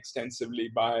extensively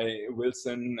by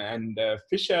Wilson and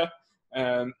Fisher.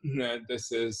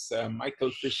 This is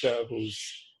Michael Fisher, who's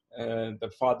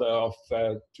the father of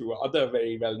two other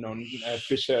very well-known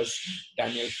Fishers,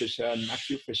 Daniel Fisher and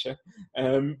Matthew Fisher.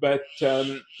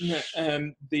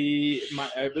 The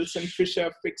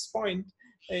Wilson-Fisher fixed point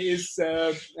is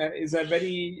a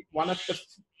very one of the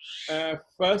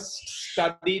first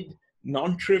studied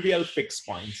non-trivial fixed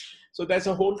points. So there's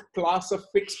a whole class of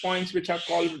fixed points which are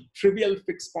called trivial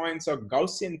fixed points or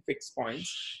Gaussian fixed points.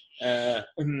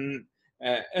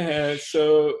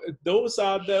 So those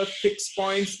are the fixed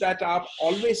points that are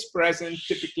always present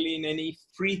typically in any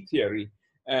free theory.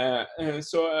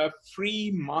 So a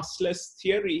free massless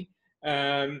theory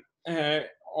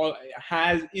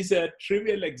is a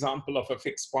trivial example of a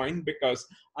fixed point, because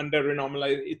under a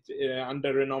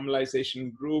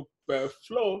normalization group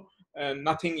flow,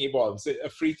 nothing evolves. A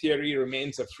free theory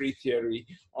remains a free theory,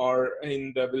 or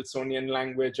in the Wilsonian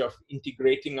language of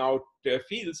integrating out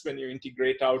fields, when you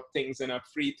integrate out things in a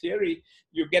free theory,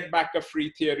 you get back a free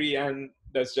theory, and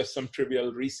there's just some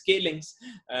trivial rescalings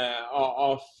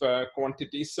of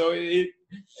quantities. So it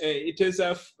is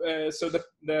so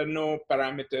there are no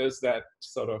parameters that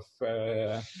sort of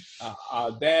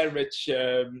are there, which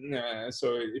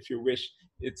so if you wish,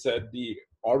 it's the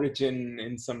origin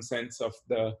in some sense of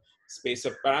the space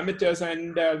of parameters,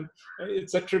 and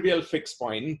it's a trivial fixed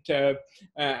point,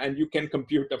 and you can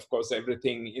compute, of course,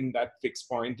 everything in that fixed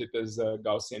point. It is a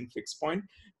Gaussian fixed point.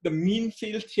 The mean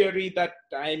field theory that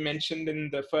I mentioned in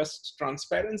the first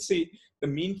transparency, the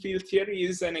mean field theory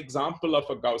is an example of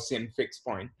a Gaussian fixed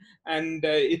point, and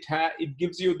it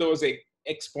gives you those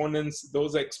exponents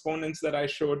that I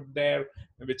showed there,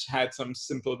 which had some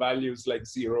simple values like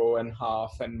 0 and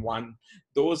half and 1.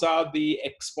 Those are the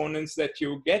exponents that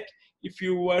you get if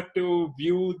you were to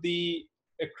view a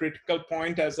critical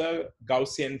point as a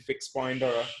Gaussian fixed point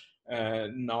or a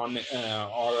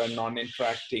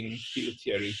non-interacting field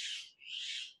theory.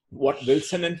 What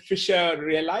Wilson and Fisher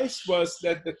realized was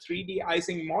that the 3D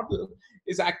Ising model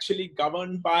is actually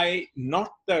governed by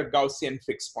not the Gaussian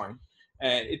fixed point.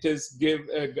 It is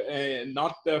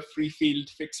not the free field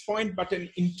fixed point, but an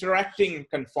interacting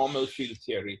conformal field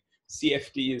theory.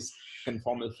 CFT is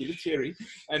conformal field theory,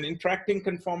 an interacting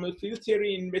conformal field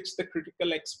theory in which the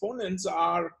critical exponents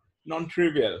are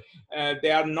non-trivial.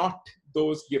 They are not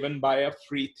those given by a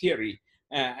free theory.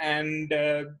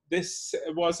 This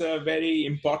was a very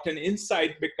important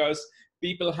insight, because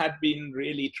people had been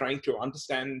really trying to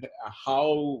understand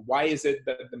why is it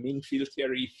that the mean field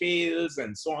theory fails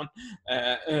and so on.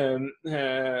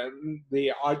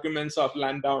 The arguments of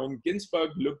Landau and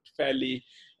Ginsburg looked fairly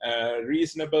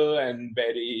reasonable and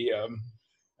very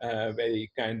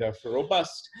kind of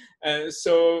robust.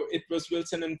 So it was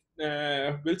Wilson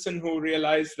who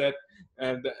realized that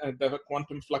the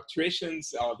quantum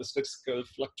fluctuations or the statistical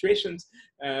fluctuations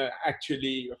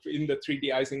actually in the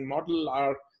 3D Ising model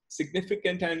are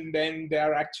significant, and then they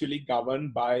are actually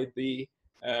governed by the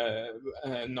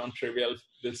non-trivial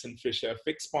Wilson-Fisher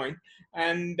fixed point.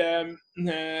 And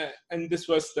this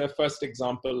was the first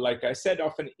example, like I said,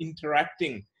 of an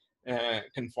interacting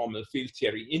conformal field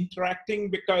theory. Interacting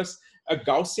because a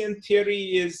Gaussian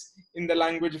theory is, in the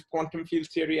language of quantum field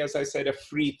theory, as I said, a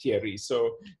free theory.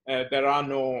 So there are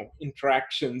no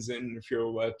interactions if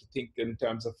you were to think in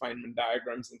terms of Feynman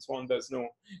diagrams and so on, there's no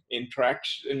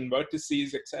interaction,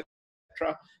 vertices, etc.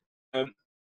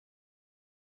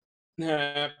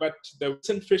 But the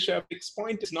Wilson-Fisher fixed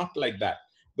point is not like that.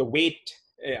 The weight,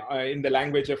 in the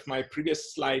language of my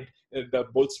previous slide, the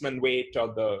Boltzmann weight or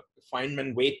the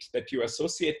Feynman weight that you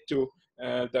associate to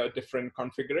the different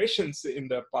configurations in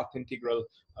the path integral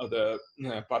of the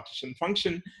partition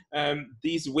function,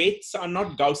 these weights are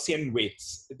not Gaussian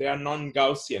weights. They are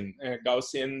non-Gaussian.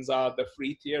 Gaussians are the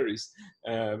free theories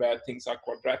where things are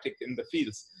quadratic in the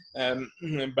fields.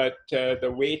 But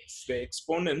the weights, the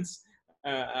exponents,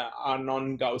 are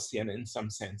non-Gaussian in some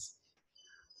sense.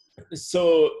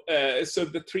 So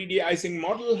the 3D Ising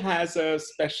model has a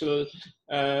special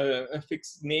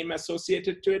fixed name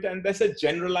associated to it, and there's a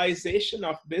generalization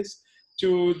of this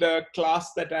to the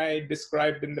class that I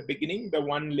described in the beginning, the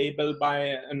one labeled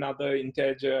by another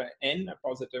integer n, a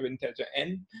positive integer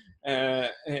n.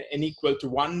 N equal to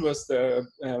 1 was the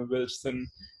Wilson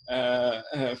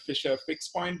Fisher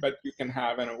fixed point, but you can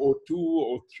have an O2,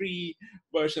 O3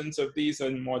 versions of these,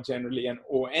 and more generally an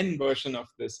ON version of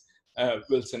this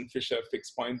Wilson-Fisher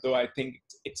fixed point, though I think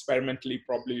experimentally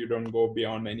probably you don't go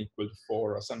beyond n equal to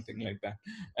 4 or something like that.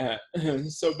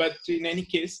 But in any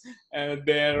case,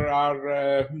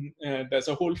 there's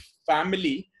a whole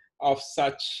family of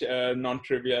such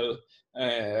non-trivial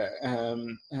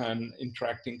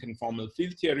interacting conformal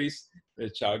field theories,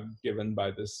 which are given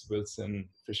by this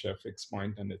Wilson-Fisher fixed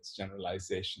point and its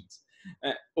generalizations.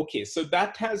 Okay, so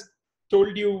that has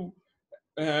told you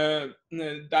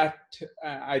that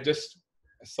I just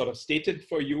sort of stated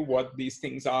for you what these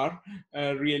things are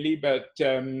really, but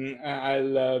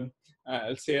I'll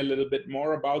say a little bit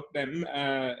more about them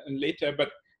later.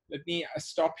 But let me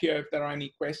stop here if there are any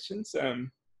questions.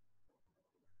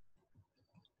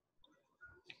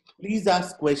 Please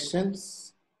ask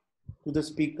questions to the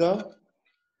speaker.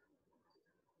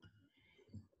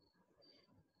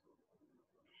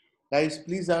 Guys,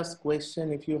 please ask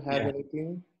question if you have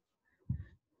anything,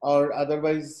 or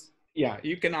otherwise. Yeah,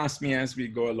 you can ask me as we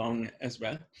go along as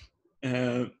well.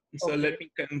 So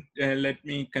Okay. let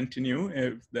me continue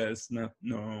if there's no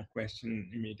question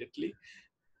immediately.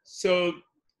 So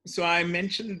I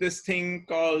mentioned this thing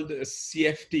called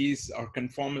CFTs, or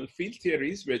conformal field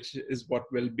theories, which is what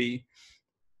will be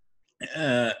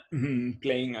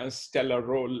playing a stellar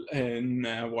role in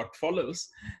what follows.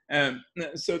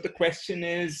 So the question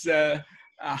is,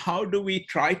 how do we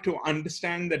try to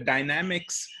understand the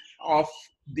dynamics of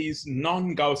these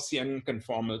non-Gaussian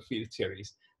conformal field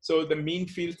theories? So the mean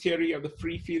field theory or the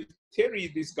free field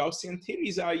theory, these Gaussian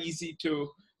theories are easy to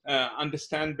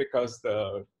understand because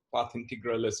the path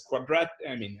integral is quadratic.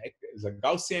 I mean, it's a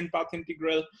Gaussian path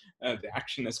integral. The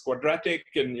action is quadratic,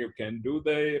 and you can do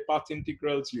the path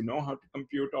integrals. You know how to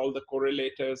compute all the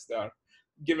correlators that are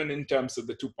given in terms of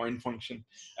the 2-point function.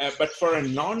 But for a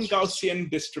non-Gaussian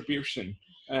distribution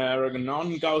or a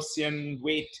non-Gaussian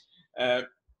weight,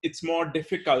 it's more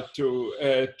difficult to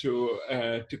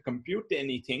compute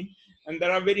anything. And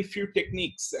there are very few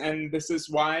techniques. And this is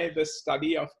why the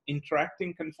study of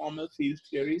interacting conformal field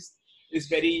theories is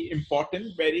very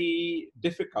important, very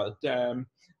difficult.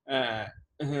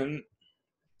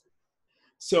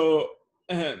 So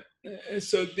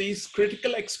these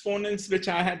critical exponents, which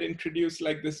I had introduced,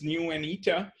 like this nu and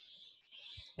eta,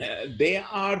 they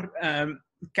are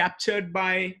captured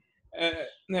by,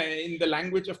 in the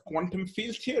language of quantum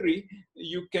field theory,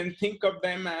 you can think of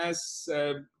them as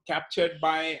captured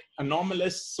by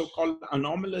anomalous, so-called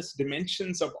anomalous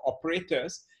dimensions of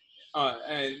operators,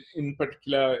 and in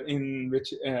particular, in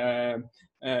which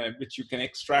you can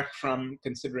extract from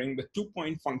considering the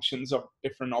 2-point functions of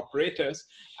different operators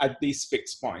at these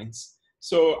fixed points.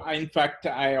 So in fact,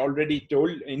 I already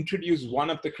introduced one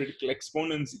of the critical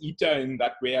exponents, eta. In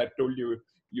that way, I told you,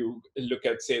 you look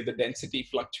at, say, the density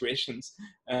fluctuations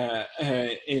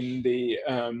in the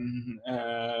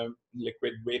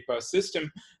liquid vapor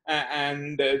system,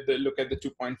 and look at the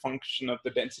 2-point function of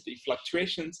the density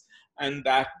fluctuations, and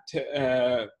that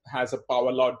has a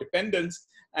power law dependence,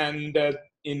 and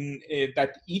in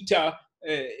that eta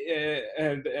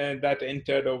that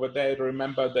entered over there,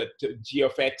 remember that g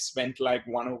of x went like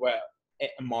 1 over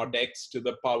mod x to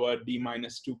the power d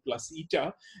minus 2 plus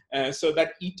eta. So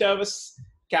that eta was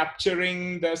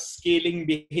capturing the scaling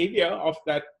behavior of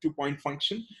that 2-point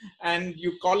function. And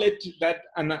you call it that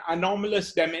an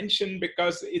anomalous dimension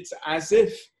because it's as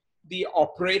if the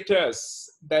operators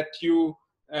that you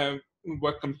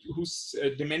whose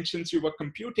dimensions you were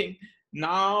computing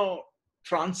now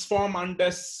transform under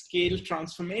scale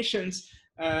transformations.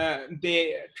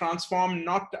 They transform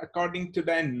not according to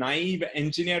their naive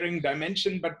engineering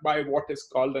dimension, but by what is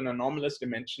called an anomalous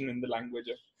dimension in the language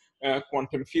of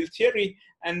quantum field theory.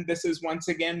 And this is once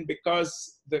again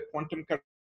because the quantum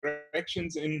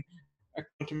corrections in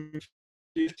quantum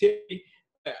field theory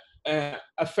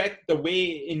affect the way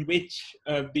in which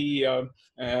the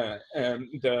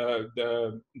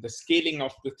scaling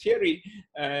of the theory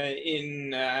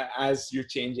as you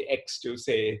change x to,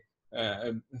 say,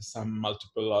 some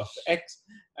multiple of x.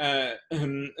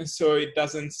 So it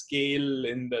doesn't scale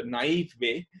in the naive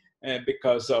way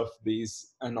because of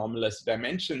these anomalous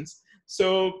dimensions.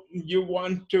 So you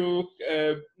want to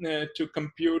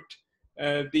compute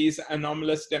these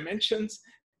anomalous dimensions,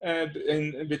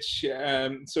 in which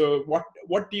so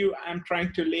what do you, I'm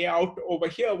trying to lay out over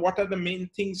here, what are the main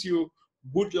things you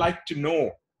would like to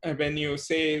know when you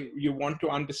say you want to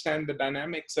understand the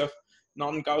dynamics of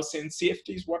non-Gaussian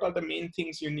CFTs? What are the main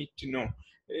things you need to know?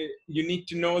 You need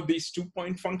to know these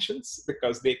 2-point functions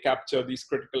because they capture these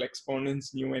critical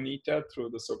exponents nu and eta through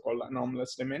the so-called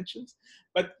anomalous dimensions.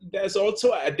 But there's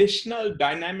also additional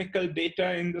dynamical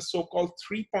data in the so-called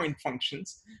 3-point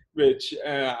functions, which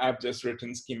I've just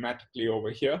written schematically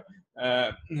over here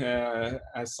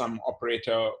as some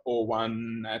operator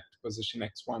O1 at position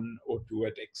x1, O2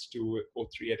 at x2,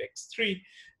 O3 at x3.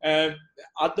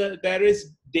 There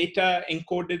is data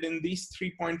encoded in these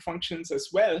 3-point functions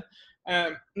as well.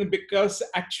 Because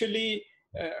actually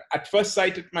at first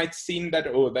sight, it might seem that,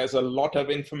 oh, there's a lot of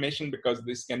information because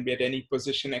this can be at any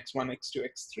position, x1, x2,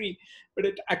 x3. But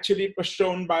it actually was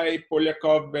shown by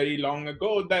Polyakov very long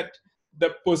ago that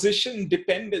the position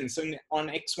dependence on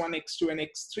x1, x2, and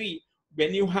x3,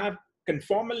 when you have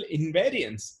conformal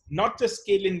invariance, not just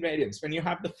scale invariance, when you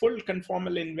have the full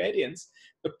conformal invariance,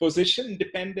 the position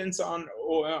dependence on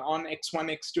x1,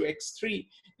 x2, x3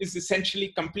 is essentially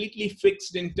completely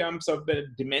fixed in terms of the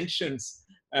dimensions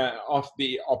of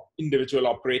the individual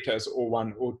operators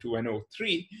O1, O2, and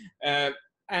O3.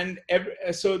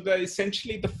 So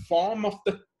essentially the form of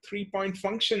the 3-point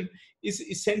function is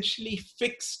essentially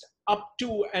fixed up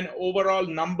to an overall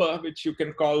number, which you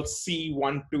can call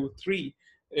C1, 2, 3.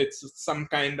 It's some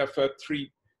kind of a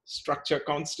 3-structure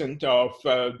constant of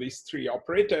these 3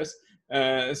 operators.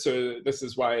 So this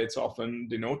is why it's often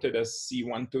denoted as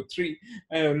C1, 2, 3.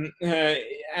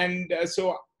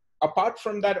 So apart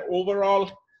from that overall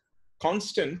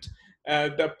constant,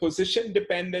 the position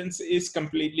dependence is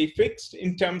completely fixed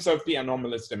in terms of the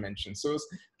anomalous dimensions.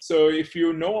 So if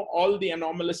you know all the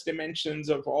anomalous dimensions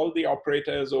of all the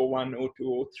operators O1, O2,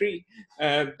 O3,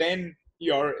 then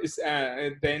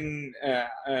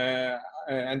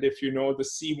and if you know the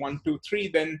C1, 2, 3,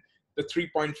 then the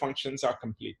 3-point functions are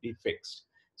completely fixed.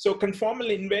 So conformal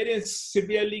invariance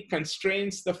severely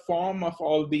constrains the form of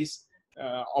all these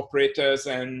operators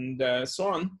and so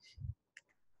on.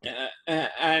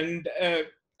 And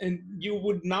you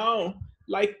would now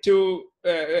like to,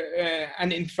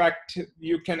 and in fact,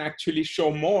 you can actually show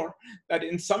more that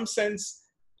in some sense,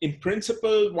 in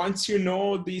principle, once you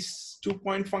know these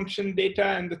 2-point function data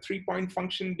and the 3-point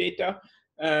function data,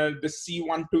 the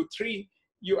C1, 2, 3,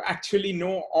 you actually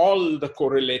know all the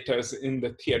correlators in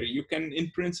the theory. You can, in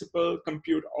principle,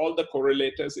 compute all the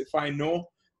correlators. If I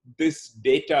know this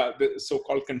data, the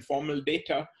so-called conformal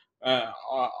data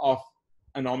of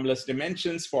anomalous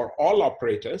dimensions for all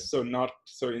operators, so in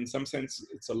some sense,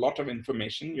 it's a lot of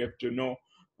information. You have to know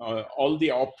all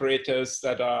the operators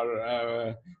that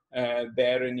are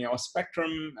there in your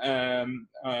spectrum.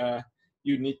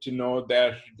 You need to know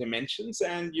their dimensions,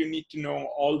 and you need to know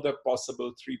all the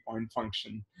possible 3-point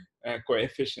function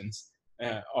coefficients,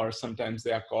 or sometimes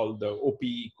they are called the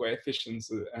OPE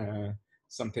coefficients,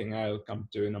 something I'll come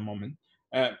to in a moment.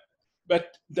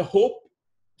 But the hope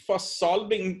for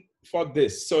solving for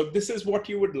this, so this is what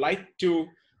you would like to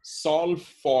solve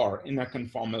for in a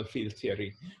conformal field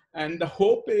theory. And the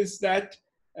hope is that,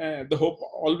 the hope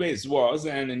always was,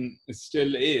 and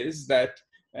still is, that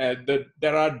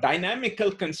there are dynamical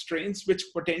constraints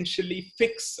which potentially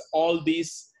fix all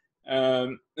these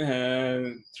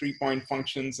 3-point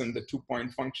functions and the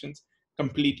 2-point functions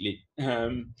completely.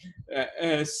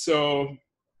 So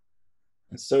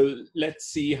let's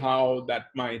see how that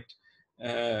might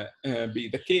be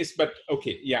the case. But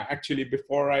okay, yeah, actually,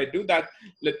 before I do that,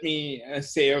 let me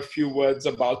say a few words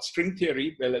about string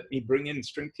theory. Well, let me bring in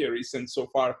string theory, since so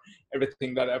far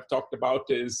everything that I've talked about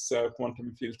is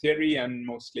quantum field theory, and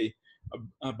mostly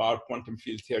about quantum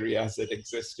field theory as it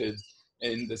existed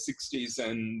in the 60s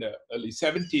and early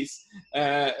 70s.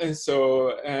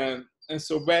 So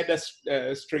where does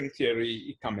string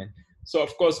theory come in? So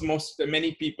of course,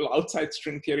 many people outside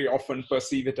string theory often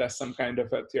perceive it as some kind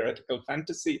of a theoretical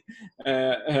fantasy,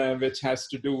 which has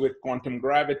to do with quantum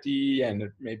gravity, and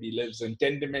it maybe lives in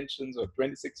 10 dimensions or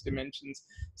 26 dimensions,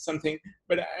 something.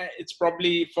 But it's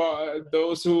probably, for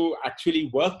those who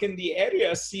actually work in the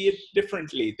area, see it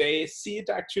differently. They see it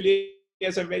actually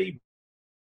as a very,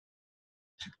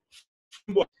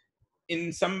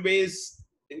 in some ways,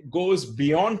 it goes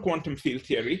beyond quantum field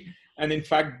theory, and in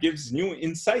fact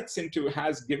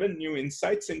has given new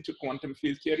insights into quantum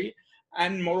field theory,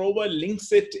 and moreover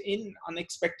links it in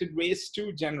unexpected ways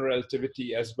to general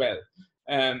relativity as well.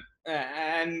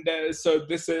 So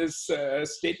this is a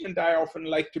statement I often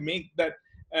like to make, that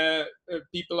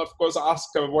people of course ask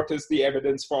what is the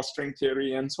evidence for string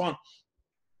theory and so on.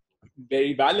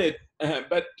 Very valid,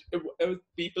 but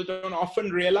people don't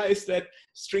often realize that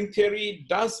string theory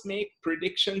does make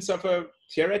predictions of a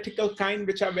theoretical kind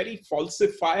which are very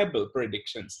falsifiable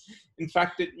predictions. In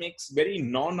fact, it makes very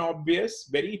non-obvious,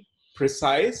 very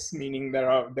precise, meaning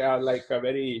they are like a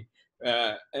very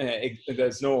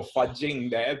there's no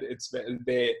fudging there.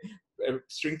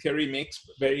 String theory makes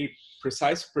very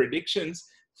precise predictions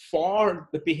for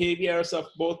the behaviors of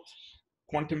both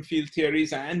quantum field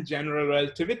theories and general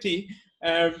relativity,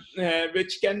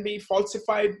 which can be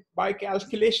falsified by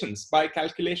calculations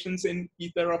in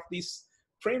either of these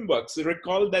frameworks.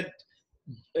 Recall that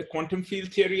quantum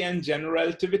field theory and general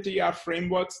relativity are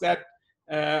frameworks that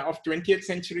of 20th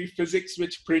century physics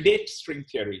which predate string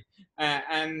theory,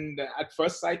 and at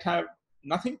first sight have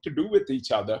nothing to do with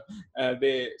each other.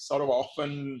 They sort of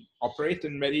often operate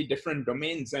in very different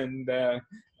domains and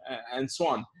so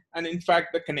on. And in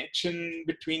fact, the connection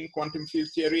between quantum field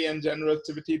theory and general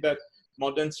relativity that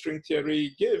modern string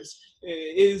theory gives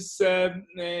is of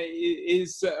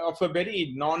a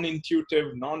very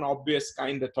non-intuitive, non-obvious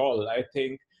kind at all. I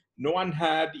think no one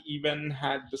had even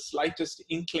had the slightest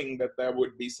inkling that there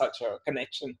would be such a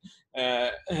connection,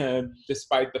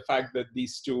 despite the fact that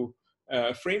these two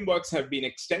frameworks have been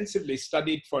extensively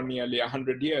studied for nearly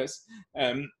 100 years.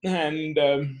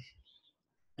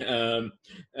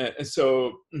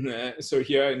 So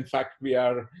here, in fact, we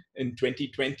are in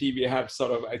 2020. We have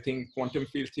sort of, I think, quantum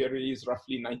field theory is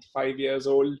roughly 95 years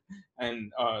old,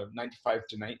 and 90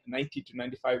 to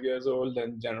 95 years old,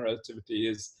 and general relativity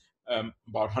is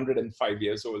about 105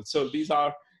 years old. So these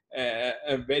are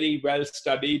very well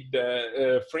studied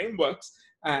frameworks.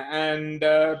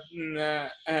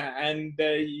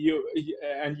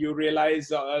 You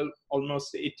realize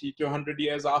almost 80 to 100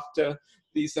 years after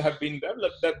these have been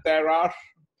developed that there are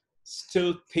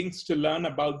still things to learn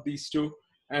about these two,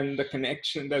 and the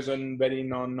connection, there's a very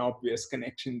non-obvious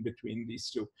connection between these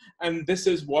two. And this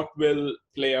is what will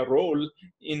play a role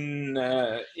in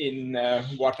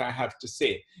what I have to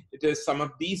say. It is some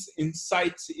of these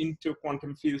insights into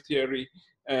quantum field theory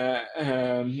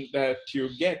that you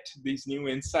get, these new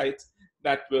insights,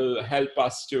 that will help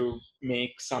us to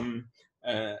make some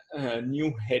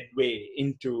new headway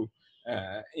into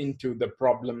the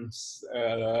problems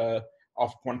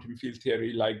of quantum field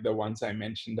theory, like the ones I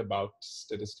mentioned about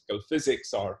statistical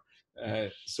physics, or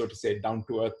so to say,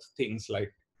 down-to-earth things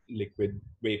like liquid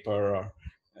vapor or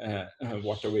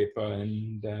water vapor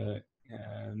and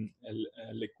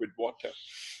liquid water.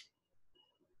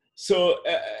 So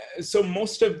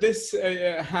most of this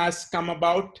has come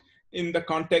about in the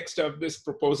context of this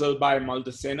proposal by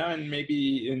Maldacena, and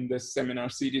maybe in this seminar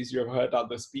series you have heard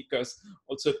other speakers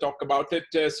also talk about it.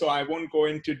 So I won't go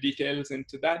into details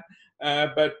into that,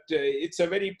 but it's a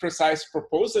very precise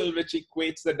proposal which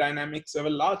equates the dynamics of a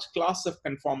large class of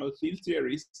conformal field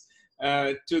theories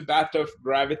to that of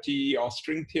gravity or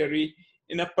string theory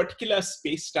in a particular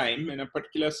space-time, in a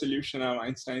particular solution of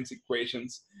Einstein's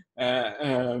equations,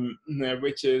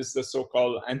 which is the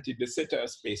so-called anti-de Sitter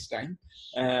space-time.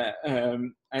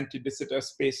 Anti-de Sitter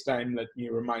space-time, let me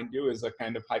remind you, is a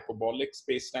kind of hyperbolic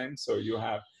space-time. So you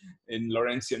have, in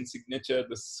Lorentzian signature,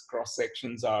 the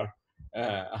cross-sections are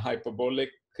hyperbolic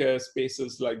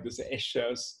spaces like this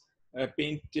Escher's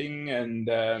painting, and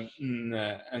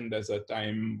there's a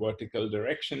time vertical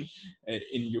direction. In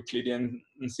Euclidean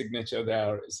signature, they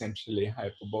are essentially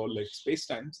hyperbolic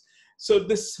spacetimes. So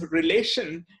this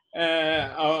relation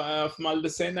of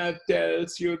Maldacena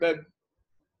tells you that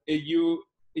you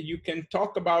can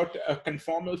talk about a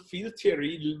conformal field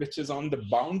theory which is on the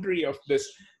boundary of this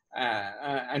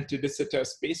anti-de Sitter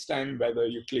spacetime, whether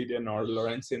Euclidean or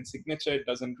Lorentzian signature, it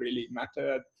doesn't really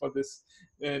matter for this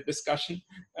discussion.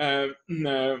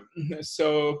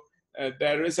 So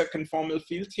there is a conformal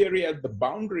field theory at the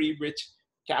boundary which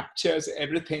captures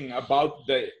everything about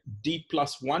the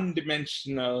d+1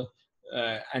 dimensional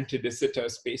anti-de Sitter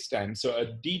spacetime. So a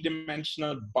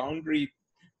d-dimensional boundary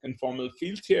conformal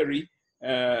field theory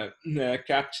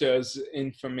captures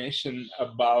information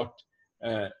about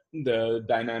the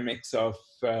dynamics of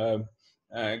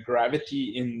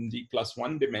gravity in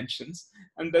d+1 dimensions.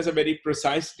 And there's a very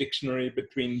precise dictionary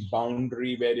between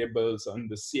boundary variables on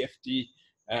the CFT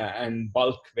and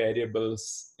bulk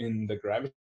variables in the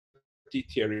gravity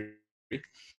theory.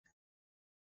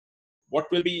 What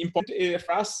will be important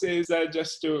for us is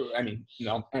just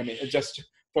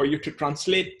for you to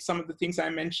translate some of the things I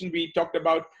mentioned. We talked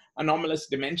about anomalous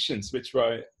dimensions, which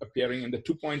were appearing in the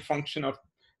two-point function of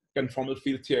conformal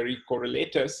field theory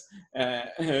correlators.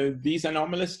 These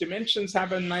anomalous dimensions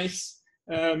have a nice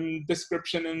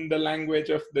description in the language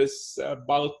of this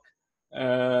bulk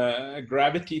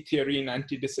gravity theory in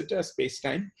anti-de Sitter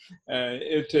spacetime.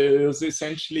 It is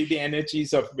essentially the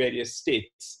energies of various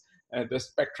states, the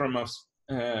spectrum of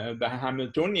the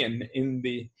Hamiltonian in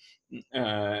the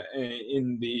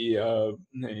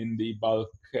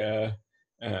bulk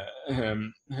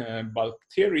bulk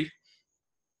theory.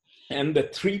 And the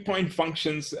three-point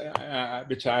functions,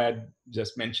 which I had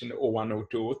just mentioned, O1,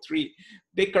 O2, O3,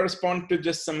 they correspond to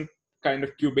just some kind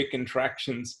of cubic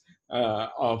interactions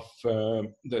of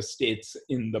the states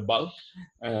in the bulk.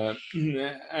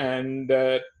 And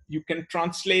you can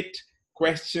translate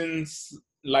questions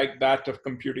like that of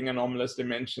computing anomalous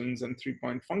dimensions and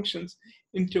three-point functions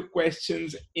into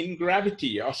questions in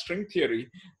gravity or string theory.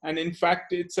 And in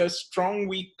fact, it's a strong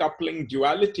weak coupling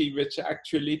duality, which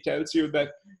actually tells you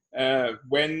that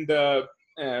when the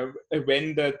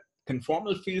when the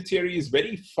conformal field theory is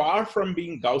very far from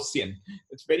being Gaussian,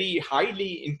 it's very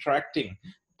highly interacting.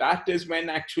 That is when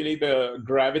actually the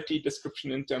gravity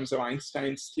description in terms of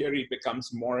Einstein's theory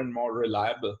becomes more and more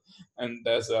reliable. And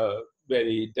there's a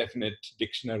very definite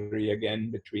dictionary again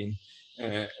between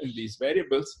these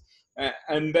variables.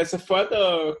 And there's a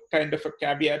further kind of a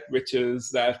caveat, which is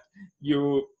that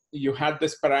you had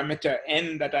this parameter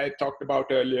n that I talked about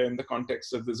earlier in the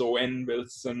context of this ON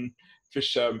Wilson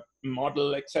Fisher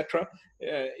model, etc.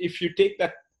 If you take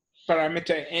that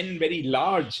parameter n very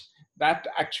large, that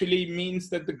actually means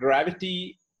that the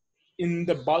gravity in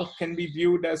the bulk can be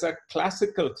viewed as a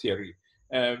classical theory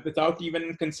without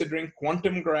even considering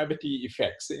quantum gravity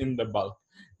effects in the bulk.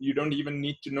 You don't even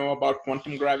need to know about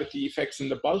quantum gravity effects in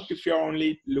the bulk if you're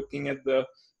only looking at the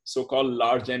so-called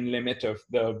large n limit of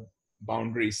the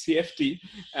boundary CFT.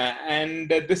 And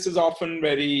this is often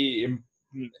very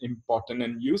important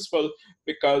and useful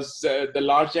because the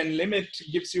large n limit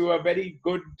gives you a very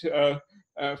good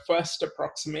first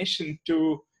approximation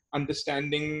to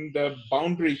understanding the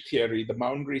boundary theory, the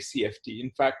boundary CFT.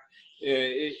 In fact,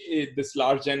 this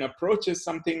large n approach is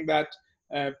something that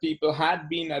people had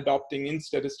been adopting in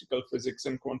statistical physics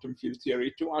and quantum field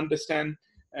theory to understand,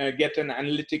 get an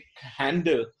analytic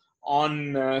handle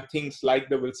on things like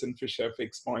the Wilson-Fisher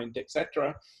fixed point,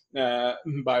 etc.,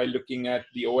 by looking at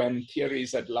the ON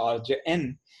theories at large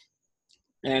n.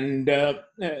 And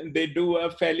they do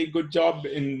a fairly good job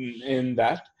in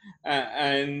that.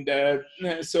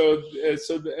 So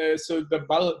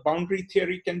the boundary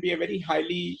theory can be a very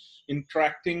highly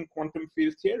interacting quantum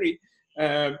field theory,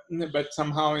 but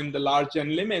somehow in the large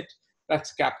n limit,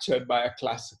 that's captured by a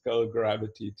classical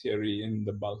gravity theory in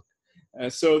the bulk.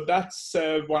 So that's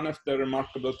one of the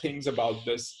remarkable things about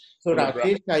this. So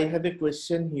Rajesh, I have a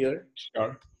question here.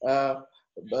 Sure.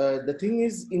 The thing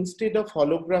is, instead of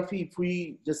holography, if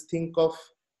we just think of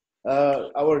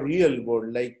our real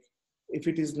world, like if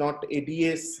it is not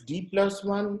ADS D plus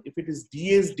 1, if it is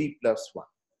DS D plus 1.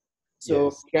 So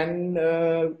yes. Can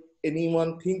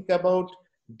anyone think about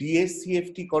DS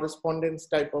CFT correspondence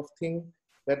type of thing,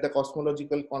 where the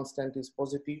cosmological constant is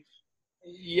positive?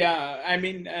 Yeah, I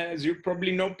mean, as you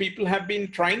probably know, people have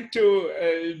been trying to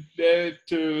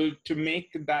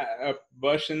make that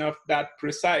version of that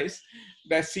precise.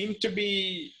 There seem to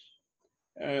be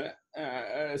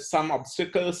some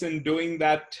obstacles in doing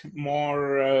that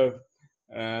more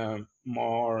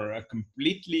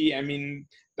completely. I mean,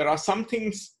 there are some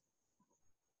things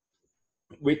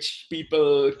which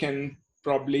people can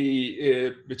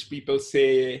probably, which people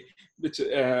say,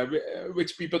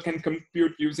 which people can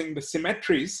compute using the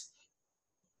symmetries,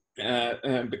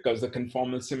 because the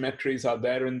conformal symmetries are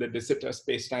there in the de Sitter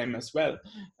spacetime as well.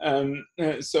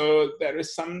 So there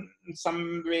is some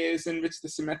ways in which the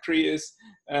symmetry is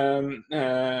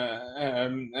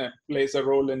plays a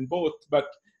role in both. But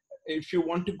if you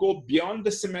want to go beyond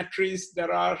the symmetries,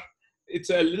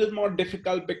 it's a little more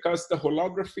difficult because the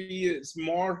holography is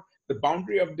more, the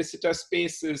boundary of de Sitter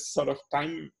space is sort of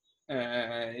time,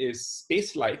 is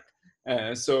space-like.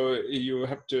 So you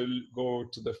have to go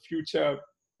to the future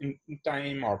in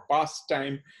time or past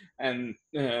time. And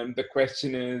the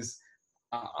question is,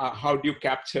 how do you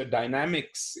capture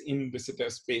dynamics in de Sitter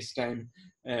space-time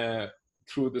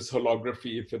through this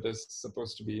holography if it is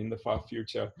supposed to be in the far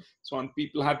future? So when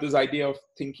people have this idea of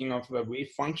thinking of the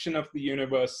wave function of the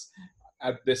universe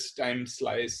at this time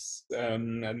slice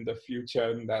and the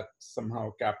future, and that somehow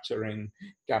capturing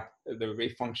the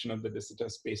wave function of the de Sitter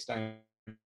spacetime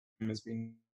is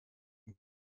being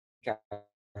captured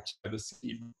by the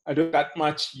seed. I don't think that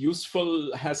much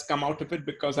useful has come out of it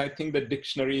because I think the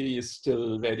dictionary is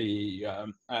still very,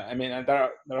 I mean,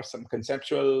 there are some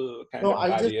conceptual kind of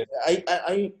barriers.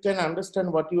 I can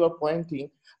understand what you are pointing.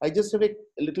 I just have a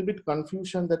little bit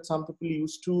confusion that some people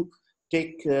used to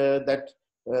take that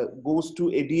goes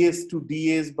to ADS to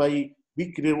DS by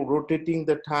rotating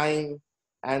the time,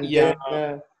 and yeah.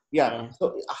 Then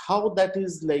so how that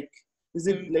is like, is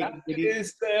it like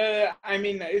I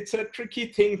mean, it's a tricky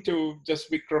thing to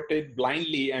just rotate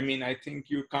blindly. I mean, I think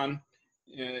you can't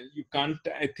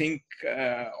I think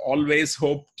always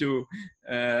hope to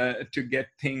get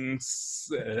things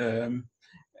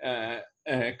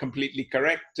completely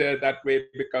correct that way,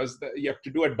 because you have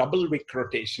to do a double Wick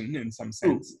rotation in some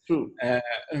sense. True.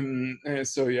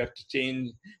 So you have to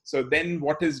change. So then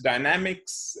what is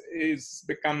dynamics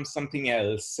becomes something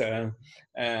else.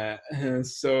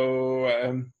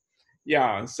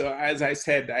 Yeah, so as I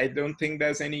said, I don't think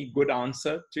there's any good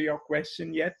answer to your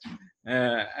question yet,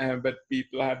 but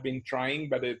people have been trying,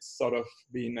 but it's sort of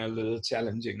been a little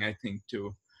challenging, I think,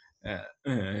 to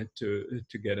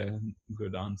get a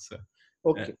good answer.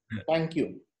 Okay, thank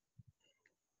you.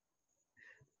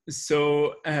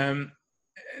 So,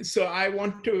 so I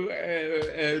want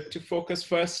to focus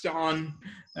first on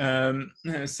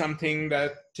something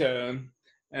that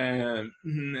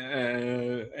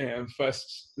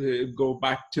first go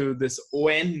back to this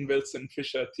ON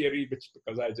Wilson-Fisher theory, which,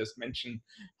 because I just mentioned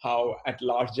how at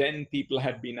large N people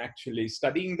had been actually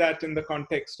studying that in the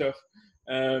context of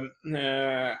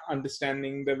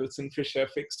understanding the Wilson-Fisher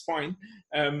fixed point.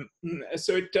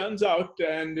 So it turns out,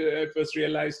 and it was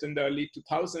realized in the early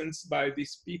 2000s by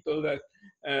these people, that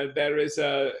there is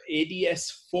a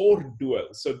ADS4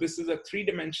 dual. So this is a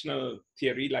three-dimensional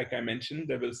theory, like I mentioned.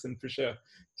 The Wilson-Fisher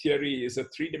theory is a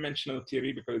three-dimensional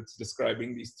theory because it's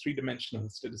describing these three-dimensional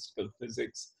statistical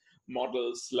physics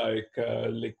models like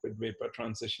liquid vapor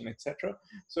transition, etc.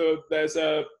 So there's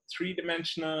a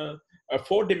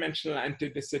four-dimensional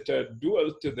anti-de Sitter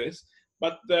dual to this,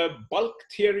 but the bulk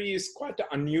theory is quite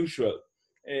unusual.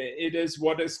 It is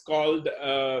what is called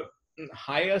a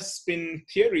higher spin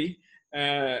theory,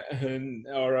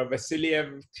 or a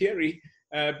Vasiliev theory,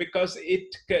 because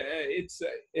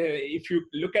if you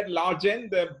look at large N,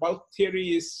 the bulk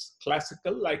theory is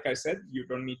classical. Like I said, you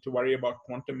don't need to worry about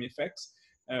quantum effects,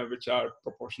 which are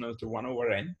proportional to 1 over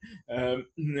n.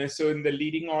 So in the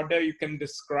leading order, you can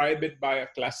describe it by a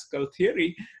classical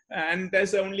theory, and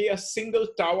there's only a single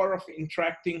tower of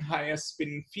interacting higher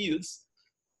spin fields.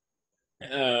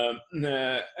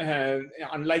 Unlike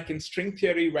in string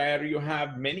theory, where you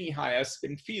have many higher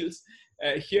spin fields,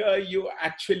 here you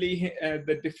actually,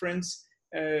 the difference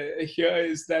here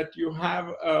is that you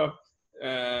have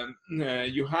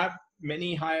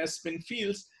many higher spin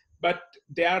fields, but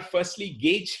they are firstly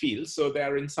gauge fields, so they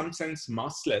are in some sense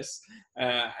massless,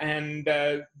 and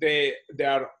they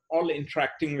are all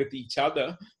interacting with each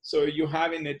other. So you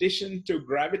have, in addition to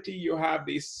gravity, you have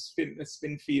these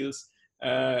spin fields.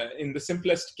 In the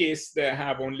simplest case, they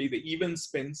have only the even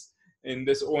spins. In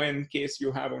this ON case,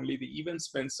 you have only the even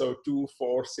spins, so 2,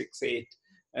 4, 6, 8,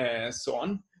 so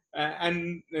on.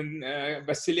 And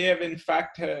Vasiliev, in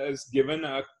fact, has given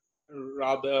a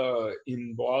rather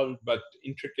involved but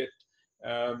intricate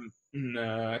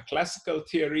classical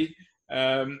theory,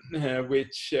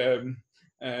 which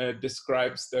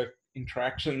describes the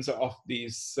interactions of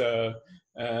these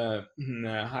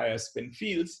higher spin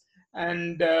fields.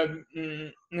 And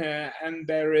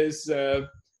there is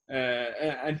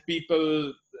and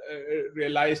people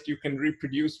realized you can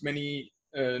reproduce many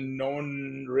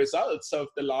known results of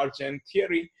the large N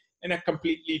theory in a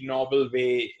completely novel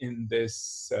way in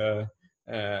this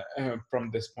from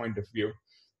this point of view.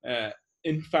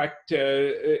 In fact,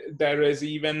 there is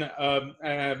even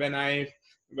when I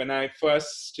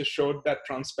first showed that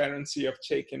transparency of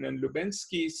Chaikin and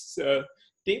Lubensky's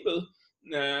table,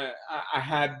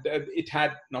 it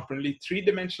had not only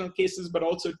three-dimensional cases but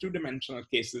also two-dimensional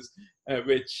cases,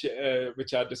 which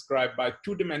are described by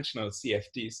two-dimensional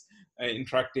CFTs,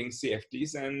 interacting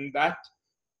CFTs, and that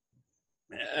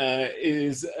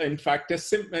is in fact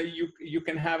you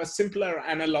can have a simpler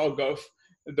analog of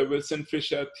the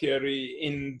Wilson-Fisher theory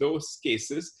in those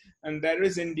cases, and there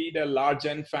is indeed a large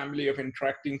N family of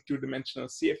interacting two-dimensional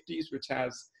CFTs which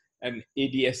has an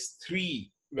ADS3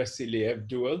 Vasiliev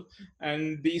dual,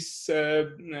 and these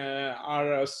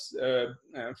are a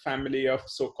family of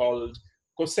so-called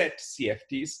coset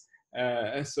CFTs.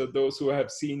 So those who have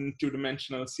seen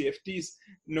two-dimensional CFTs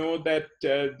know that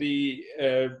the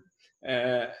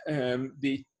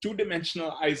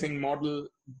two-dimensional Ising model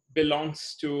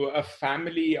belongs to a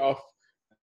family of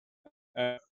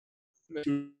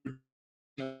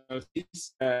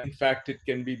in fact, it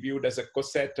can be viewed as a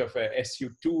coset of a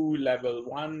SU2 level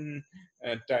 1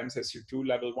 times SU2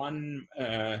 level 1,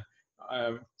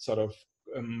 sort of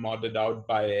modded out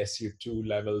by SU2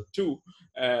 level 2.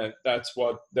 That's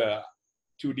what the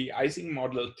 2D Ising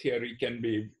model theory can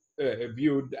be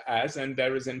viewed as, and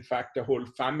there is in fact a whole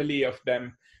family of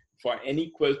them for n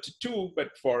equal to 2, but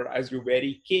for as you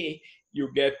vary k,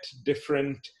 you get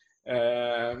different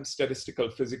statistical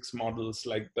physics models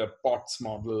like the Potts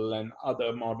model and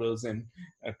other models in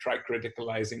a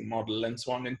tricritical Ising model and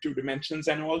so on in 2 dimensions,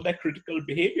 and all that critical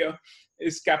behavior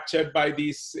is captured by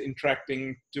these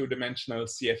interacting two-dimensional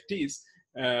CFTs.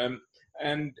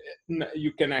 And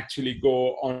you can actually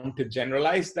go on to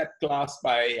generalize that class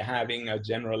by having a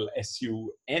general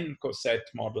SUN coset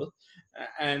model.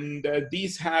 And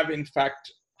these have, in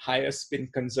fact, higher spin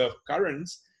conserved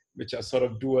currents, which are sort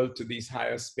of dual to these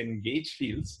higher spin gauge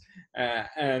fields.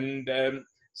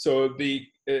 So the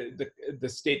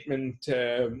statement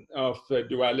of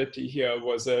duality here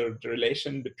was a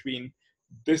relation between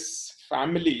this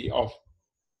family of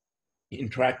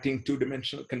interacting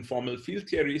two-dimensional conformal field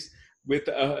theories with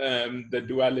the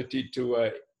duality to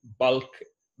a bulk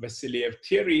Vasiliev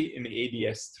theory in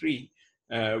ADS3,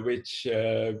 which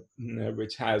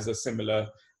has a similar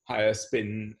higher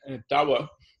spin tower.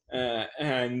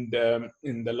 And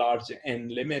in the large n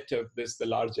limit of this, the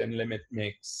large n limit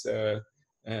makes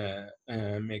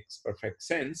perfect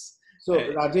sense. So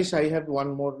Rajesh, I have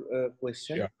one more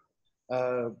question. Sure.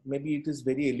 Maybe it is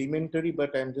very elementary,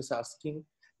 but I'm just asking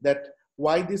that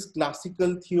why this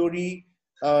classical theory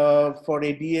for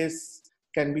ADS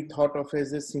can be thought of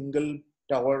as a single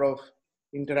tower of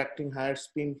interacting higher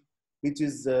spin, which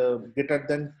is greater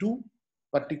than 2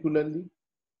 particularly?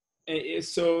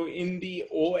 So in the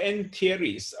ON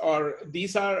theories, or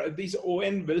these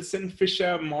ON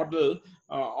Wilson-Fisher model,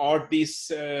 or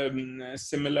these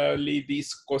similarly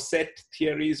these coset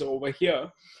theories over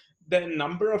here, the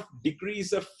number of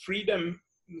degrees of freedom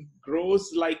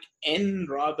grows like n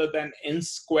rather than n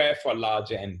square for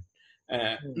large n.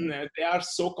 They are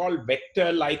so-called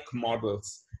vector-like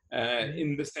models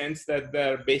in the sense that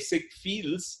their basic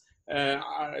fields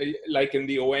like in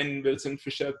the ON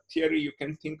Wilson-Fisher theory, you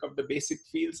can think of the basic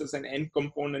fields as an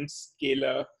n-component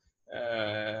scalar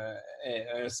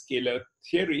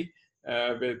theory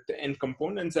with n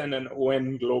components and an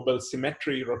ON global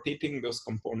symmetry rotating those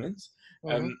components.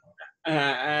 The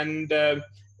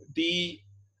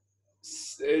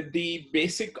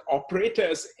basic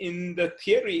operators in the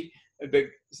theory, the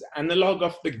analog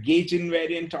of the gauge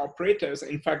invariant operators,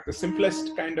 in fact, the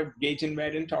simplest kind of gauge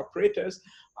invariant operators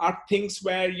are things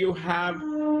where you have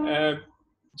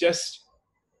just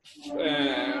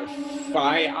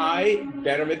phi I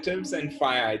derivatives and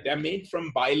phi I. They're made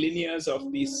from bilinears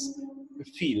of these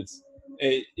fields.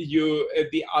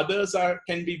 The others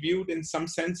can be viewed in some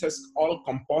sense as all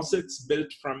composites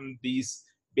built from these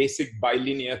basic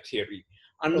bilinear theory.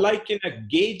 Unlike in a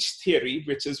gauge theory,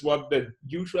 which is what the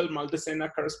usual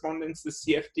Maldacena correspondence, the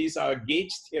CFTs are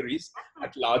gauge theories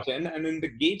at large n. And in the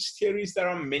gauge theories, there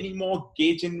are many more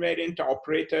gauge invariant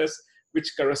operators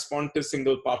which correspond to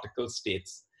single particle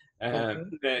states.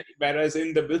 Whereas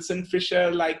in the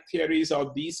Wilson-Fisher-like theories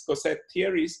or these coset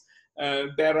theories,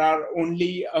 there are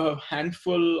only a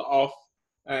handful of,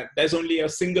 there's only a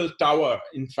single tower,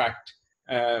 in fact,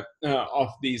 of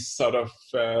these sort of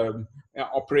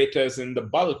operators in the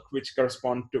bulk, which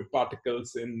correspond to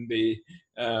particles in the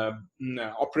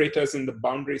operators in the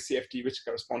boundary CFT, which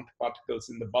correspond to particles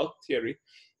in the bulk theory.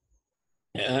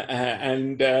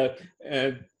 And the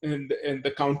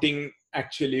counting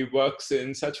actually works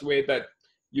in such a way that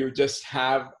you just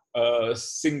have a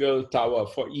single tower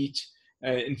for each.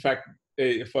 In fact,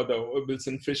 for the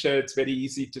Wilson-Fisher, it's very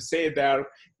easy to say they're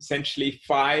essentially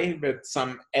phi with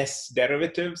some s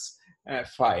derivatives,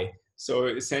 phi. So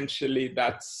essentially,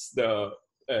 that's those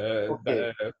are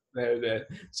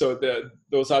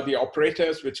the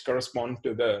operators which correspond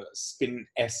to the spin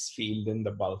s field in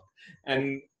the bulk,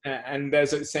 and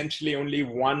there's essentially only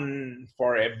one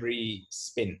for every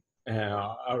spin.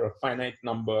 Or a finite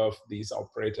number of these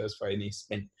operators for any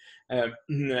spin.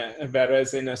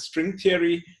 Whereas in a string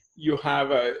theory, you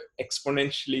have a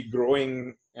exponentially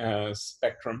growing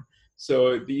spectrum.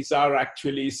 So these are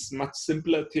actually much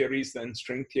simpler theories than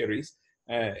string theories.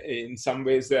 In some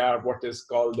ways, they are what is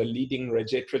called the leading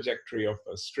Raje trajectory of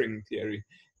a string theory.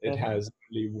 It has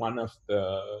only one of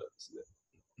the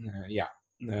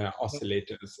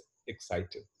oscillators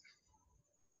excited.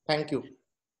 Thank you.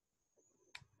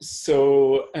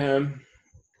 So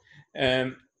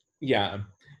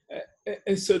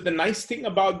so the nice thing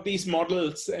about these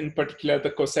models, in particular the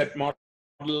coset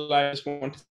model, I just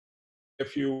want to say a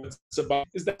few words about,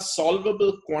 is that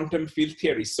solvable quantum field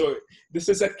theory. So this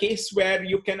is a case where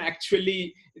you can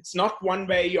actually, it's not one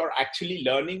where you're actually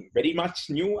learning very much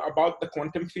new about the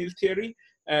quantum field theory,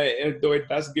 though it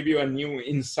does give you a new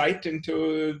insight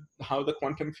into how the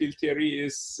quantum field theory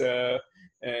is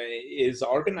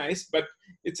organized, but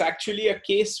it's actually a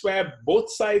case where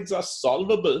both sides are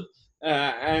solvable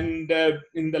and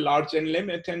in the large n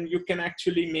limit, and you can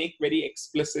actually make very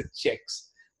explicit checks.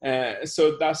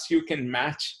 So thus you can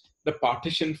match the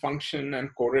partition function and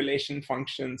correlation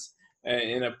functions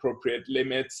in appropriate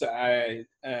limits. I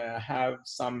have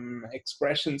some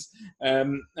expressions.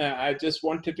 I just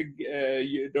wanted to,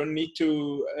 you don't need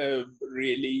to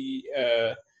really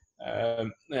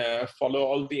follow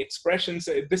all the expressions.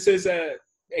 This is a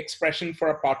expression for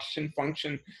a partition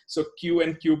function. So Q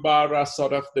and Q bar are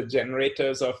sort of the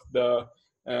generators of the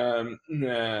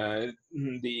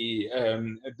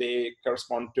they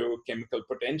correspond to chemical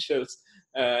potentials,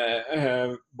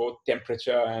 both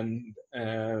temperature and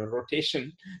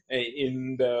rotation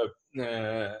in the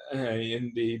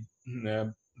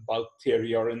bulk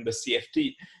theory or in the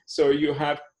CFT. So you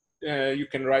have you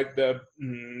can write the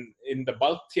in the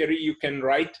bulk theory, you can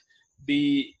write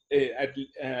the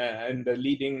in the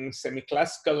leading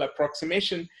semi-classical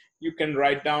approximation, you can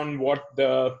write down what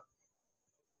the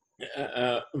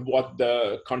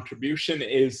contribution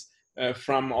is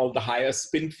from all the higher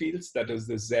spin fields, that is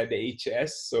the ZHS.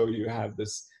 So you have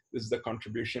this is the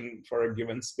contribution for a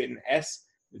given spin S,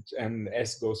 and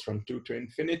S goes from 2 to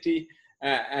infinity.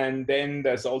 And then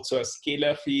there's also a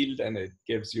scalar field, and it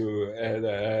gives you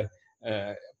the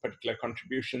particular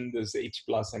contribution. There's H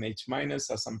plus and H minus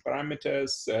are some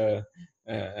parameters.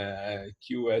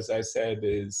 Q, as I said,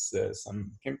 is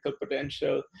some chemical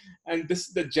potential. And this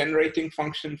is the generating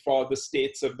function for the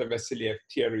states of the Vassiliev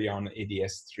theory on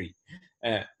ADS3.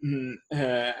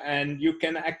 And you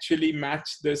can actually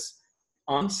match this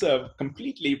answer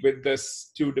completely with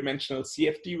this two-dimensional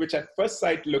CFT, which at first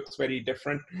sight looks very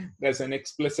different. There's an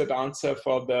explicit answer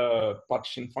for the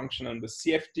partition function on the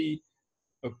CFT,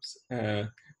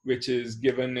 which is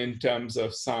given in terms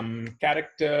of some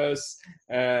characters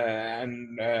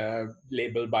and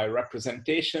labeled by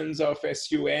representations of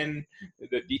SUN.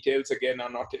 The details, again,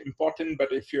 are not important,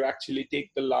 but if you actually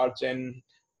take the large N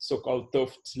so-called 't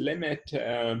Hooft limit,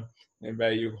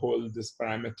 where you hold this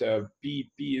parameter P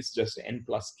is just N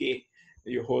plus K,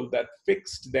 you hold that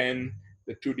fixed, then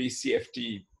the 2D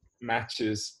CFT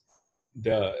matches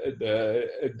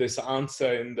this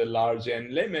answer in the large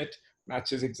N limit,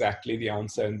 matches exactly the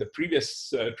answer in the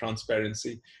previous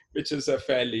transparency, which is a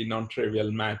fairly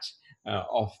non-trivial match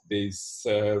of these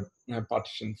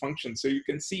partition functions. So you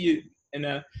can see in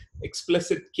an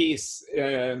explicit case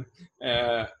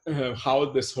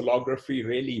how this holography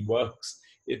really works.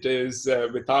 It is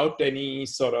without any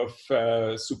sort of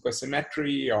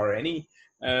supersymmetry or any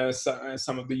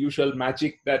some of the usual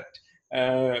magic that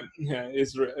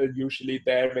is usually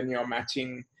there when you're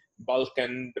matching bulk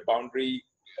and boundary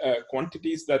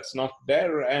quantities. That's not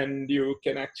there, and you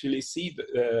can actually see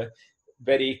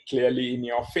very clearly in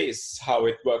your face how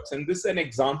it works. And this is an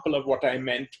example of what I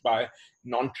meant by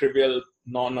non-trivial,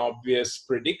 non-obvious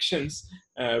predictions,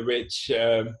 which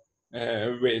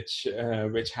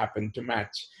happen to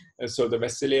match. So the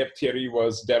Vassiliev theory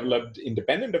was developed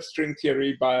independent of string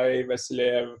theory by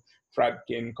Vassiliev,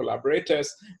 Fradkin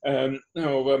collaborators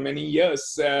over many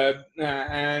years,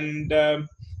 and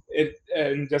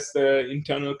just the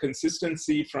internal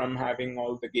consistency from having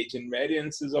all the gauge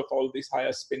invariances of all these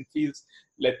higher spin fields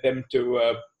led them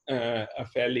to a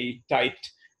fairly tight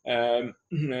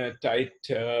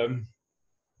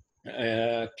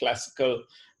classical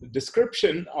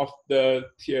description of the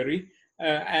theory,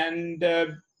 and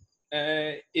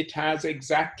it has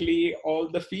exactly all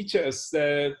the features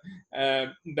that I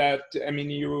mean,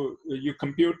 you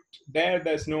compute there.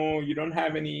 There's no, you don't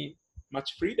have any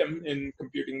much freedom in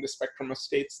computing the spectrum of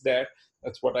states there.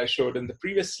 That's what I showed in the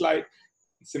previous slide.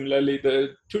 Similarly,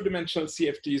 the two-dimensional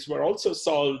CFTs were also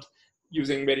solved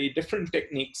using very different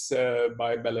techniques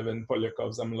by Belevin,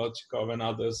 Polyakov, Zamolodchikov, and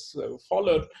others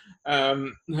followed.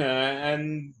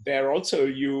 And there also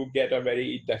you get a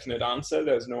very definite answer.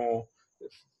 There's no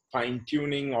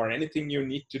fine-tuning or anything you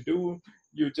need to do.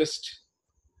 You just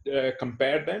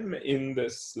compare them in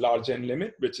this large N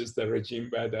limit, which is the regime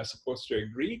where they're supposed to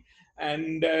agree,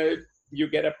 and you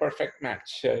get a perfect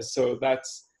match. So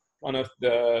that's one of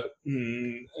the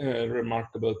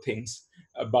remarkable things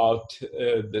about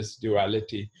this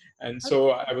duality. And so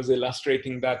I was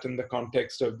illustrating that in the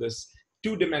context of this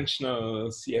two-dimensional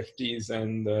CFTs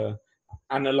and the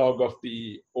analog of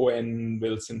the O.N.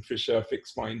 Wilson-Fisher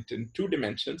fixed point in 2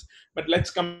 dimensions. But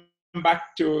let's come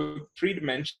back to 3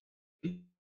 dimensions.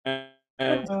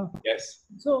 Yes.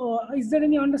 So is there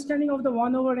any understanding of the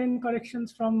 1/n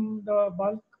corrections from the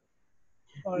bulk?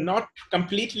 Or? Not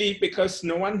completely, because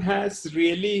no one has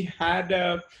really found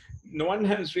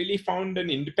an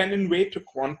independent way to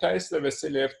quantize the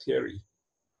Vassiliev theory.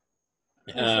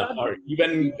 Or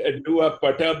even do a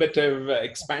perturbative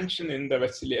expansion in the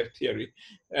Vassiliev theory.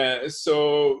 Yeah,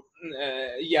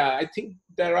 I think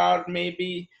there are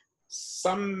maybe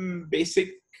some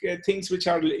basic things which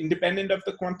are independent of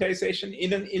the quantization.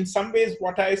 In some ways,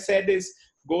 what I said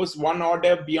goes one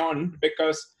order beyond,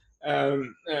 because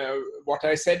what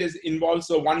I said involves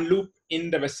a one loop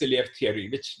in the Vassiliev theory,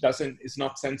 which is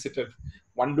not sensitive.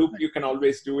 One loop you can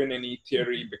always do in any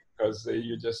theory, because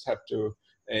you just have to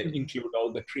include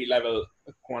all the tree level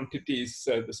quantities,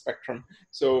 the spectrum.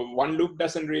 So one loop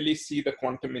doesn't really see the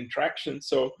quantum interaction.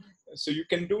 So you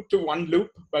can do to one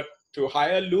loop, but to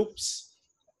higher loops,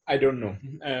 I don't know.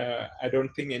 I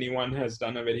don't think anyone has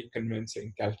done a very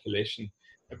convincing calculation.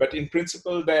 But in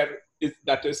principle, that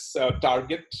is a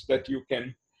target that you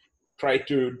can try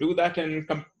to do that and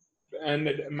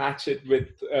match it with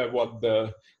what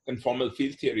the conformal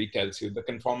field theory tells you. The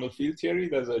conformal field theory,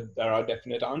 there are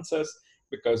definite answers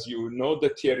because you know the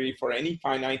theory for any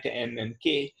finite n and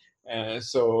k,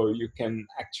 so you can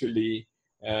actually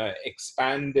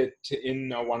expand it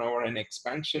in a 1 over n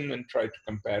expansion and try to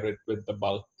compare it with the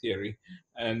bulk theory.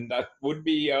 And that would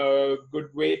be a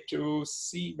good way to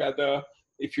see whether,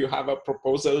 if you have a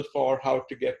proposal for how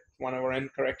to get 1 over n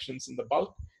corrections in the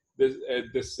bulk,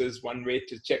 this is one way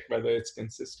to check whether it's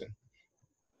consistent.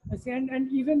 I see,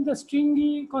 and even the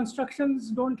stringy constructions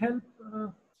don't help.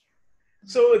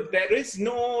 So there is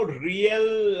no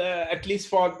real, at least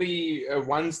for the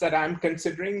ones that I'm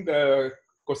considering, the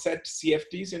coset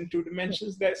CFTs in 2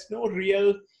 dimensions, there's no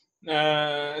real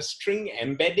string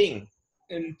embedding,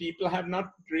 and people have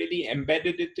not really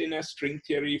embedded it in a string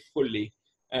theory fully.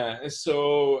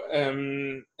 So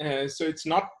it's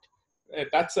not,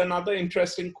 that's another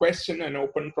interesting question, an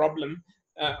open problem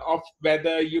of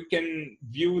whether you can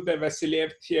view the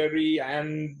Vasiliev theory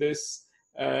and this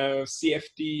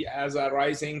CFT as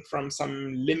arising from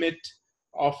some limit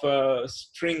of a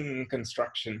string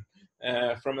construction,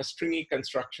 from a stringy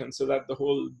construction, so that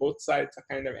both sides are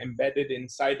kind of embedded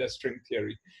inside a string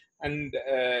theory. And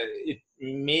it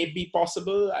may be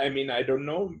possible. I mean, I don't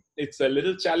know. It's a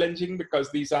little challenging because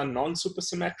these are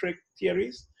non-supersymmetric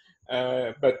theories,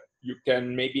 but you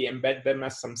can maybe embed them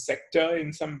as some sector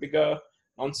in some bigger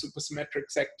non-supersymmetric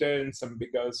sector in some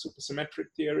bigger supersymmetric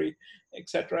theory,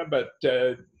 etc. But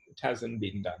it hasn't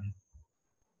been done.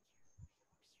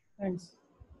 Thanks.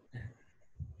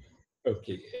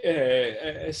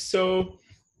 Okay, so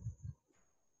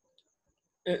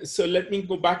let me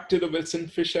go back to the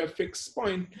Wilson-Fisher fixed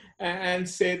point and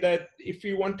say that if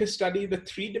you want to study the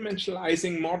 3-dimensional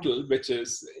Ising model, which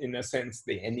is in a sense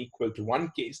the n equal to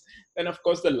 1 case, then of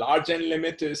course the large n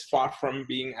limit is far from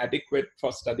being adequate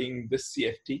for studying this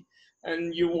CFT.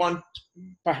 And you want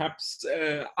perhaps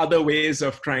other ways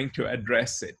of trying to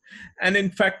address it. And in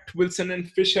fact, Wilson and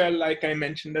Fisher, like I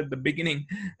mentioned at the beginning,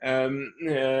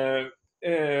 they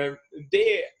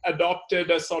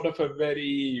adopted a sort of a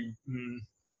very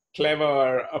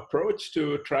clever approach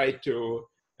to try to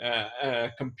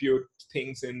compute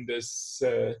things in this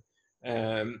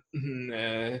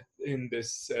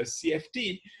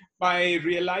CFT by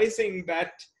realizing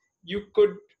that you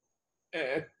could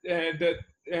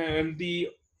the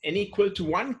n equal to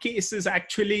 1 case is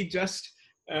actually just,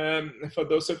 for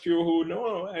those of you who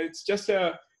know, it's just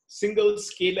a single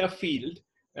scalar field.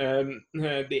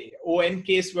 The ON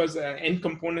case was an n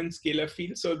component scalar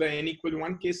field, so the n equal to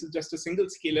 1 case is just a single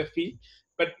scalar field,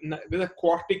 but with a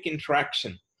quartic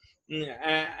interaction.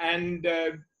 And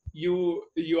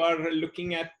you are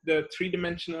looking at the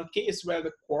 3-dimensional case where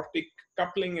the quartic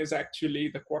coupling is actually,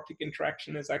 the quartic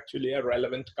interaction is actually a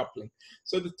relevant coupling.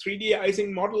 So the 3D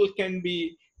Ising model can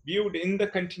be viewed in the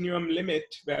continuum limit,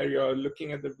 where you're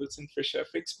looking at the Wilson-Fisher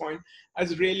fixed point,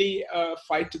 as really a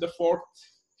 5 to the 4th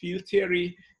field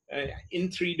theory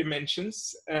in 3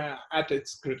 dimensions at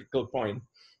its critical point.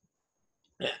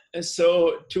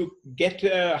 So to get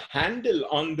a handle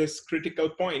on this critical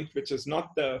point, which is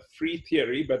not the free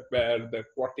theory, but where the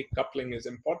quartic coupling is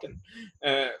important,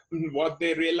 what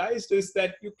they realized is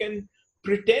that you can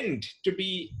pretend to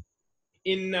be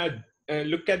in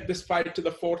look at this 5 to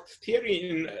the 4th theory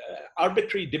in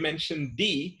arbitrary dimension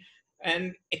D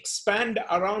and expand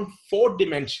around 4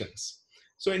 dimensions.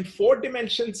 So in 4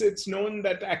 dimensions, it's known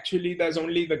that actually there's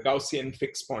only the Gaussian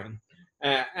fixed point.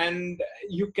 And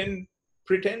you can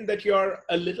pretend that you're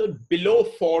a little below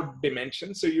 4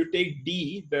 dimensions. So you take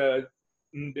D, the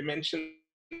dimensions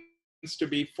to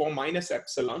be 4 minus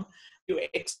epsilon, you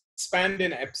expand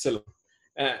in epsilon.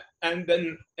 And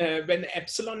then when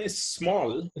epsilon is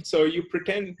small, so you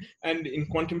pretend, and in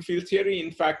quantum field theory,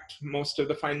 in fact, most of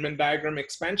the Feynman diagram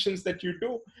expansions that you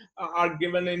do are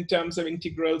given in terms of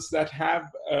integrals that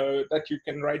have, that you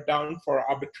can write down for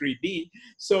arbitrary D.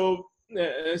 So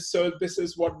this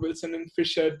is what Wilson and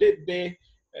Fisher did.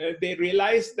 They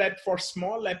realized that for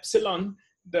small epsilon,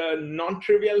 the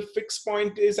non-trivial fixed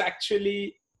point is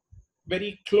actually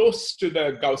very close to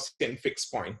the Gaussian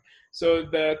fixed point. So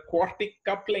the quartic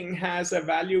coupling has a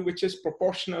value which is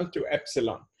proportional to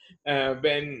epsilon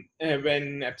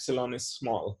when epsilon is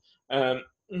small.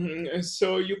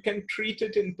 So you can treat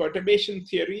it in perturbation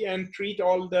theory and treat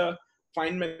all the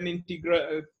Feynman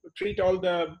integral, treat all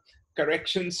the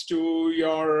corrections to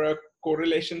your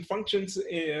correlation functions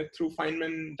through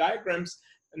Feynman diagrams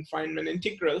and Feynman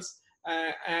integrals.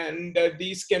 And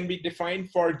these can be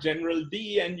defined for general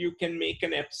D, and you can make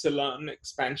an epsilon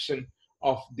expansion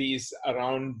of these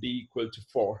around D equal to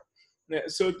 4.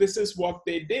 So this is what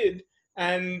they did.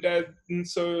 And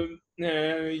so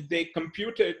they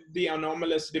computed the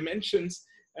anomalous dimensions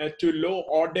to low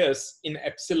orders in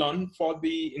epsilon for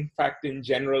the, in fact, in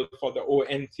general, for the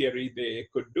ON theory, they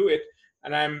could do it.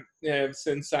 And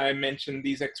since I mentioned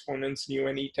these exponents nu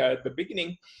and eta at the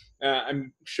beginning,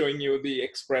 I'm showing you the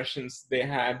expressions they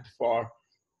had for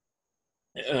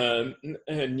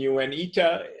nu and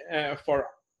eta for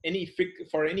any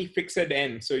fixed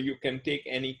n. So you can take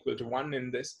n equal to 1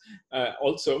 in this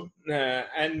also.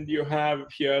 And you have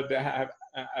here,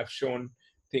 I've shown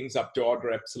things up to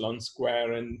order epsilon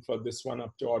square, and for this one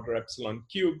up to order epsilon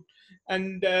cubed.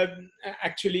 And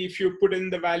actually, if you put in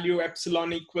the value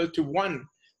epsilon equal to 1,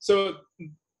 so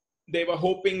they were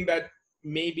hoping that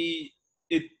maybe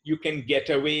you can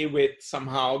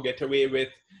somehow get away with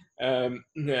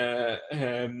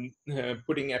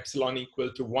putting epsilon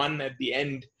equal to 1 at the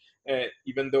end,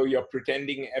 even though you're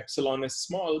pretending epsilon is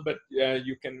small, but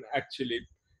you can actually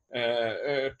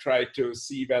try to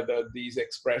see whether these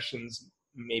expressions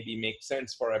maybe make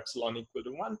sense for epsilon equal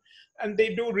to 1. And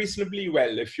they do reasonably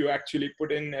well. If you actually put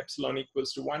in epsilon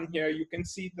equals to 1 here, you can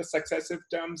see the successive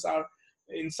terms are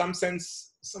in some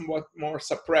sense somewhat more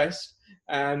suppressed,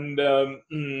 and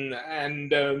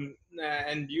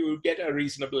you get a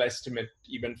reasonable estimate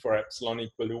even for epsilon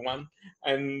equal to 1.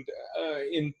 And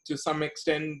to some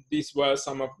extent, these were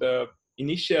some of the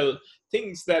initial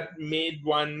things that made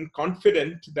one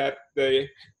confident that the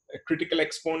critical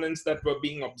exponents that were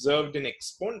being observed in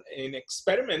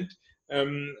experiment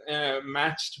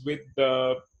matched with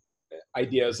the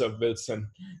ideas of Wilson.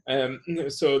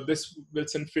 So this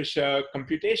Wilson-Fisher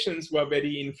computations were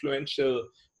very influential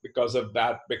because of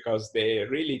that, because they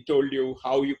really told you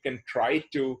how you can try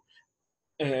to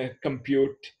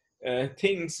compute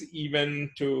things even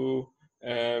when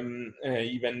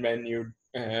you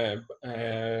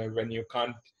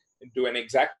can't do an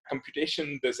exact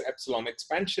computation. This epsilon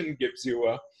expansion gives you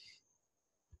a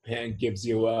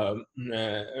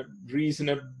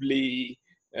reasonably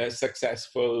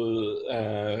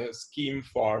successful scheme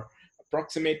for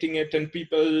approximating it, and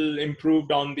people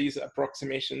improved on these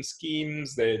approximation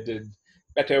schemes. They did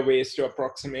better ways to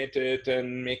approximate it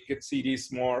and make its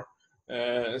series more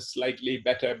slightly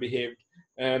better behaved.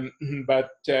 So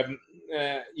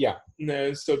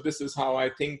this is how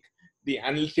I think the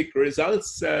analytic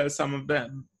results, some of the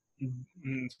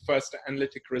first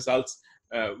analytic results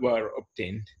were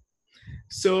obtained.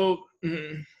 So,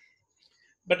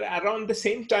 but around the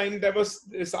same time, there was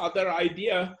this other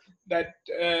idea that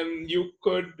you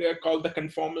could call the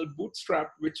conformal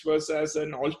bootstrap, which was as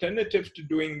an alternative to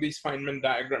doing these Feynman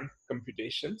diagram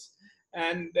computations,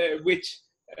 and which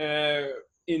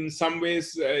in some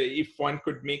ways, if one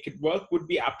could make it work, would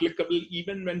be applicable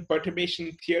even when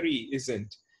perturbation theory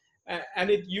isn't. And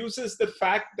it uses the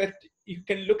fact that you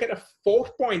can look at a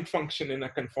 4-point function in a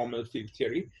conformal field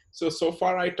theory. So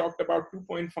far I talked about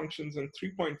 2-point functions and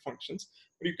 3-point functions,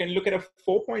 but you can look at a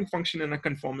 4-point function in a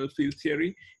conformal field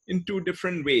theory in 2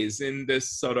 different ways. In this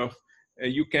sort of,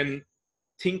 you can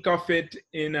think of it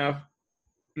in a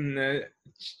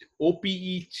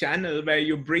OPE channel where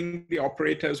you bring the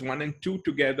operators 1 and 2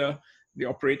 together, the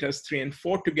operators 3 and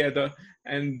 4 together,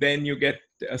 and then you get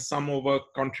a sum over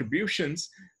contributions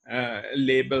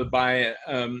labeled by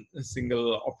a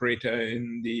single operator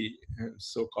in the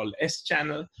so-called S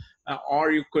channel.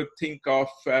 Or you could think of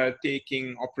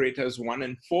taking operators 1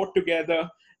 and 4 together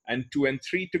and 2 and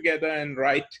 3 together and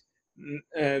write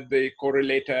the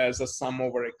correlator as a sum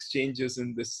over exchanges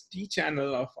in this T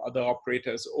channel of other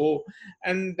operators O.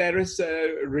 And there is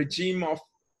a regime of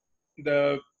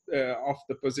the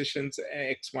positions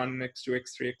x1, x2,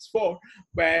 x3, x4,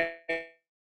 where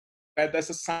there's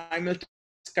a simultaneous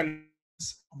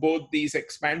both these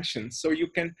expansions. So you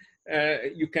can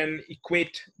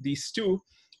equate these two,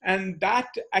 and that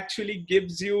actually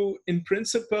gives you, in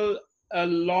principle, a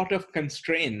lot of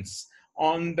constraints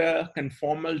on the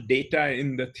conformal data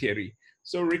in the theory.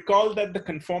 So recall that the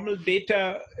conformal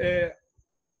data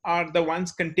are the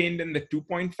ones contained in the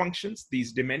 2-point functions,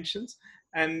 these dimensions,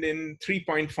 and in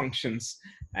 3-point functions.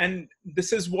 And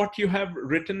this is what you have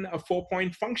written a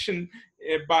 4-point function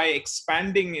by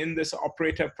expanding in this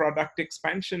operator product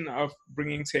expansion of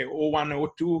bringing, say, O1,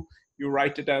 O2, you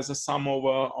write it as a sum over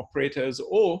operators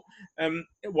O.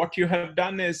 What you have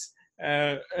done is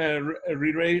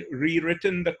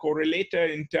rewritten the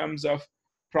correlator in terms of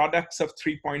products of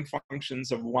 3-point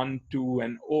functions of 1, 2,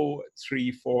 and O,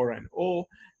 3, 4, and O,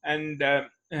 and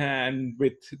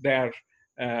with their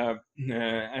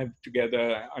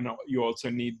together, you also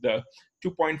need the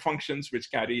 2-point functions which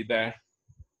carry their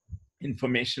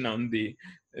information on the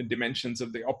dimensions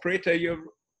of the operator. You have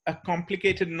a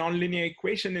complicated nonlinear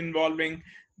equation involving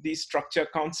these structure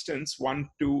constants 1,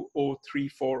 2, 0, 3,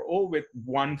 4, 0 with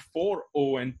 1, 4,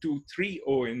 0 and 2, 3,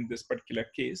 0 in this particular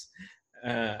case.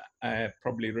 I've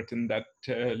probably written that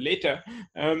later.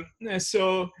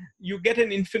 So you get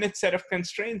an infinite set of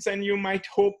constraints, and you might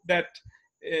hope that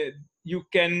you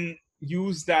can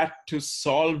use that to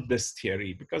solve this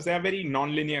theory, because they are very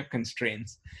nonlinear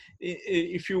constraints.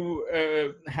 If you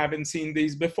haven't seen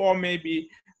these before, maybe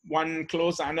one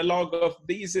close analog of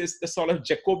these is the sort of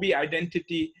Jacobi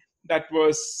identity that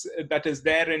is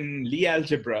there in Lie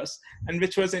algebras, and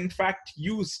which was in fact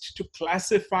used to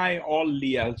classify all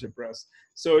Lie algebras.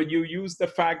 So you use the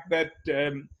fact that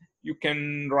you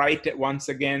can write it once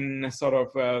again sort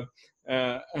of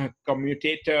a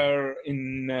commutator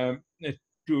in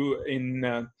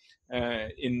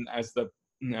as the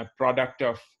product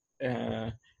of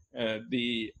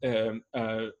the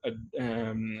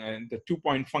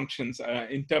 2-point functions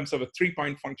in terms of a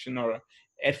 3-point function or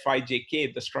a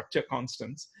Fijk, the structure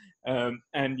constants,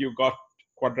 and you got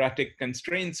quadratic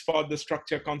constraints for the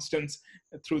structure constants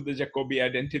through the Jacobi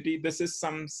identity. This is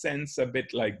some sense a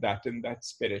bit like that, in that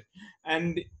spirit.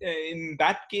 And in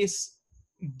that case,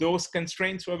 those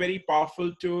constraints were very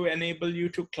powerful to enable you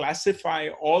to classify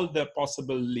all the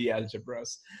possible Lie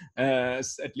algebras,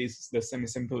 at least the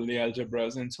semi-simple Lie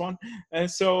algebras and so on.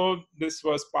 And so this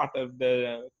was part of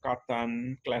the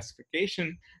Cartan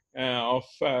classification of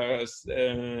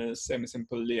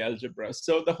semi-simple Lie algebras.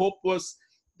 So the hope was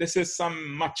this is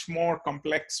some much more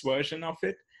complex version of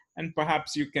it, and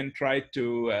perhaps you can try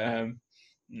to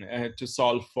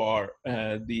solve for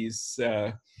these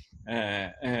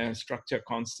structure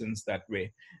constants that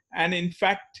way. And in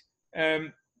fact,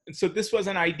 so this was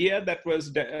an idea that was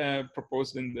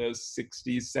proposed in the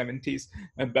 60s, 70s,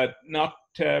 but not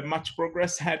much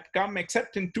progress had come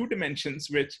except in 2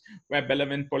 dimensions, where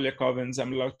Belevin, Polyakov, and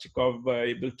Zamolodchikov were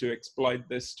able to exploit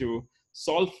this to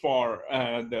solve for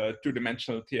the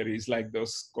 2-dimensional theories like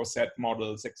those coset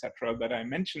models, etc., that I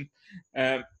mentioned.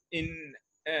 But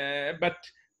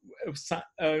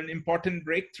an important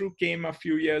breakthrough came a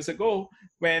few years ago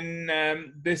when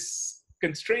these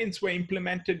constraints were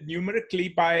implemented numerically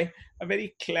by a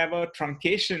very clever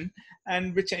truncation,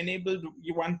 and which enabled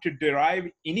one to derive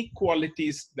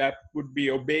inequalities that would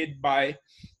be obeyed by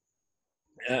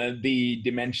the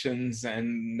dimensions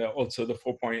and also the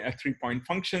 3-point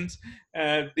functions.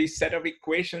 The set of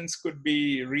equations could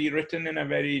be rewritten in a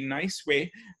very nice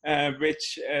way,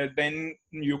 which then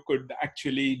you could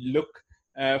actually look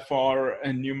for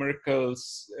numerical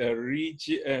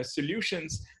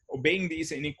solutions obeying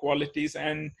these inequalities.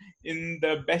 And in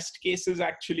the best cases,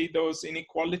 actually, those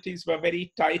inequalities were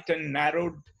very tight and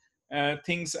narrowed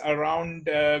things around,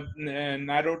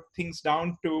 narrowed things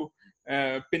down to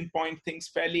pinpoint things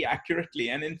fairly accurately.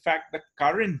 And in fact, the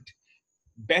current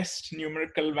best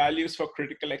numerical values for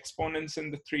critical exponents in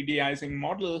the 3D Ising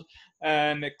model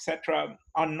and etc.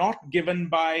 are not given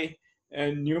by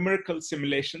numerical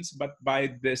simulations, but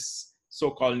by this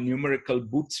so-called numerical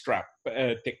bootstrap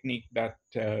technique that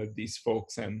these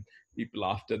folks and people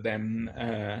after them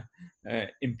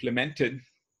implemented.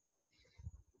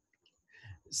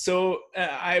 So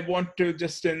I want to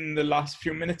just in the last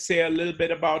few minutes say a little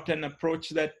bit about an approach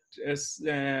that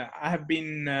I have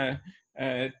been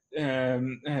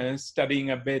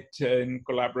studying a bit in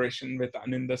collaboration with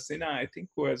Anindya Sinha, I think,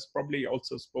 who has probably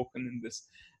also spoken in this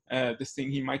this thing.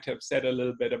 He might have said a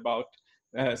little bit about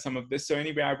some of this. So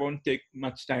anyway, I won't take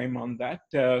much time on that.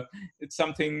 It's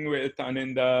something with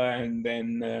Anindya and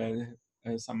then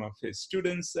some of his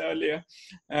students earlier.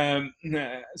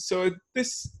 So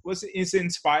this is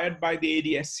inspired by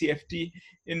the ADS CFT,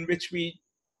 in which we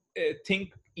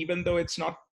think, even though it's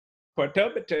not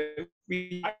perturbative,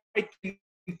 we write in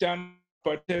terms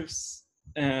of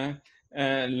perturbative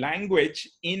language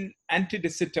in anti-de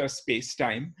Sitter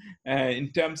space-time,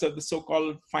 in terms of the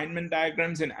so-called Feynman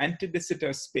diagrams in anti-de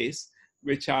Sitter space,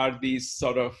 which are these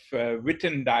sort of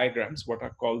Witten diagrams, what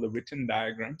are called the Witten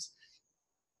diagrams.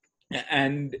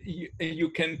 And you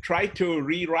can try to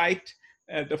rewrite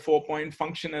the 4-point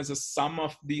function as a sum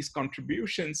of these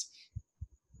contributions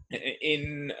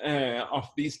in of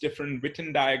these different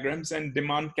Witten diagrams and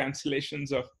demand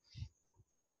cancellations of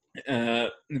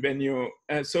when you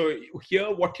so here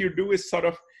what you do is sort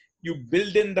of you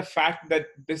build in the fact that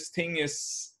this thing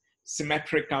is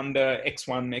symmetric under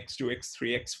x1, x2,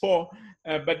 x3, x4,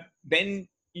 but then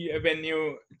when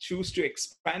you choose to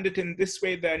expand it in this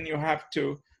way, then you have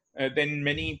to then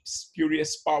many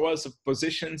spurious powers of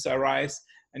positions arise,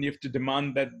 and you have to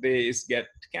demand that these get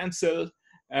cancelled.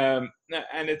 And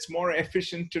it's more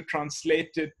efficient to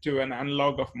translate it to an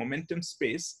analog of momentum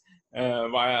space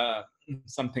via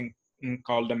something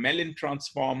called a Mellin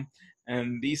transform.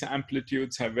 And these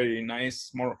amplitudes have very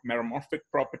nice meromorphic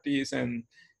properties. And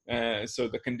so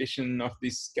the condition of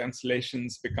these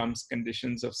cancellations becomes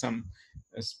conditions of some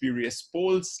spurious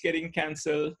poles getting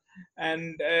cancelled.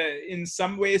 And in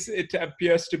some ways, it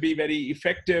appears to be very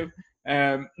effective,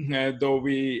 though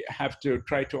we have to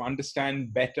try to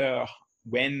understand better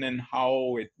when and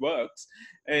how it works.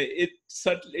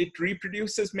 It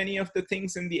reproduces many of the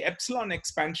things in the epsilon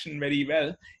expansion very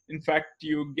well. In fact,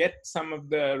 you get some of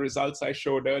the results I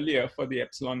showed earlier for the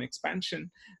epsilon expansion,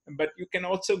 but you can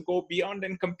also go beyond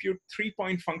and compute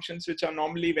 3-point functions, which are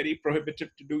normally very prohibitive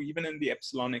to do even in the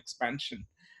epsilon expansion.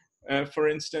 For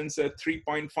instance, a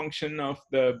 3-point function of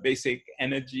the basic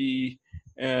energy,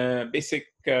 basic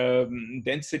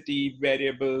density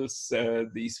variables,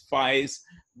 these phi's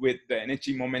with the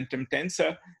energy momentum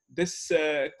tensor. This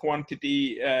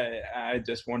quantity, I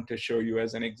just want to show you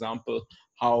as an example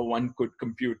how one could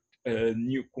compute a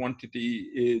new quantity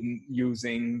in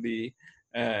using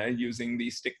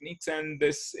these techniques. And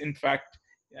this, in fact,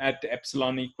 at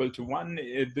epsilon equal to 1,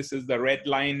 this is the red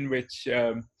line, which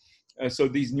so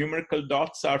these numerical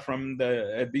dots are from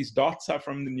the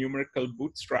numerical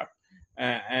bootstrap.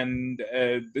 And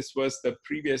this was the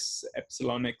previous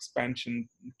epsilon expansion,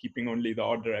 keeping only the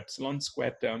order epsilon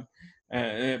square term.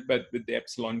 But with the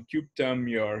epsilon cube term,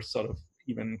 you're sort of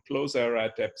even closer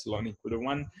at epsilon equal to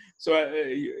 1. So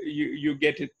you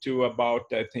get it to about,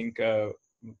 I think, a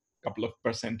couple of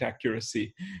 %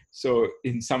 accuracy. So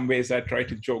in some ways, I try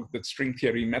to joke that string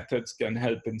theory methods can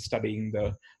help in studying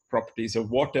the properties of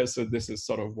water. So this is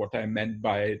sort of what I meant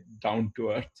by down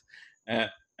to earth.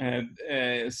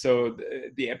 So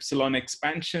the epsilon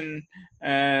expansion,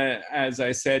 as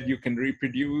I said, you can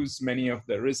reproduce many of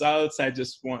the results. I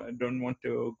just don't want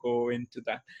to go into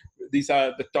that. These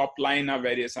are the top line are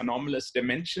various anomalous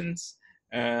dimensions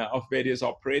of various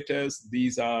operators.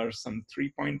 These are some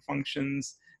 3-point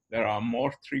functions. There are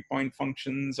more 3-point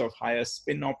functions of higher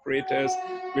spin operators,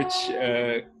 which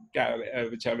are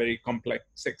very complex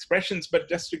expressions. But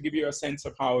just to give you a sense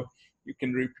of how you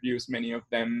can reproduce many of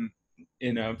them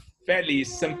in a fairly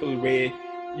simple way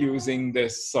using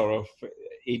this sort of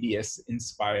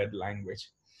ADS-inspired language.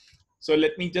 So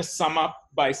let me just sum up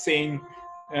by saying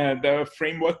the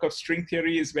framework of string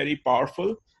theory is very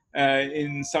powerful.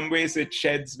 In some ways, it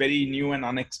sheds very new and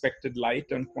unexpected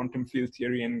light on quantum field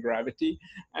theory and gravity.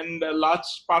 And a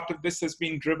large part of this has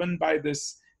been driven by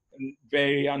this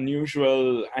very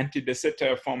unusual anti-de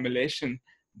Sitter formulation,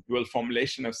 dual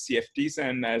formulation of CFTs.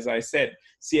 And as I said,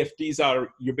 CFTs are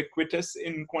ubiquitous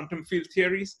in quantum field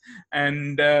theories.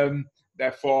 And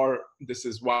therefore, this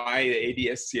is why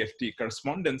ADS-CFT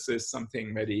correspondence is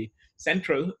something very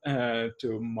central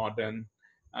to modern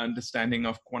understanding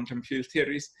of quantum field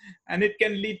theories. And it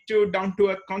can lead to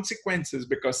down-to-earth consequences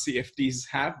because CFTs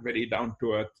have very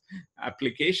down-to-earth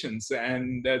applications.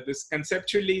 And this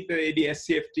conceptually, the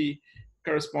ADS-CFT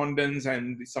correspondence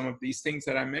and some of these things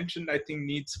that I mentioned, I think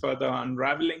needs further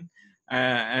unraveling.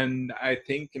 And I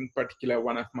think in particular,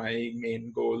 one of my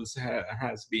main goals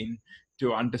has been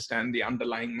to understand the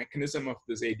underlying mechanism of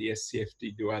this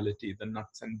ADS-CFT duality, the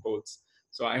nuts and bolts.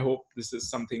 So I hope this is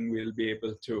something we'll be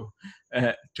able to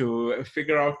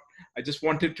figure out. I just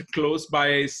wanted to close by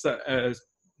a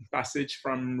passage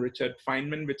from Richard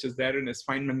Feynman, which is there in his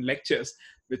Feynman lectures,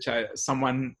 which I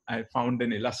found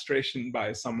an illustration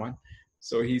by someone.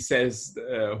 So he says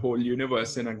the whole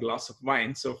universe in a glass of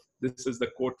wine. So this is the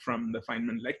quote from the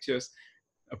Feynman lectures.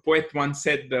 A poet once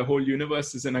said, the whole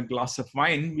universe is in a glass of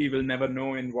wine. We will never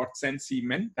know in what sense he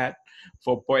meant that,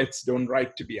 for poets don't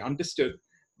write to be understood.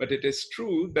 But it is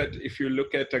true that if you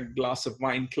look at a glass of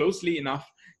wine closely enough,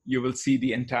 you will see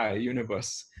the entire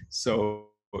universe. So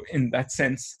in that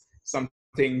sense,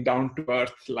 something down to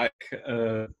earth like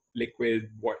liquid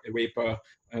vapor,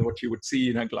 what you would see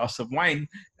in a glass of wine,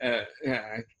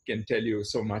 can tell you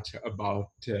so much about,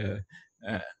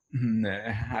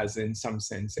 has in some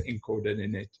sense encoded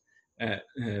in it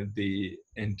the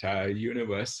entire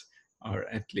universe, or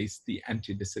at least the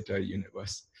anti-de Sitter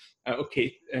universe.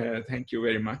 Okay, thank you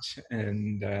very much,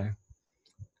 and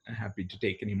I'm happy to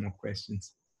take any more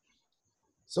questions.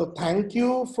 So thank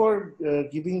you for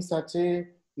giving such a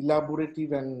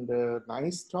elaborative and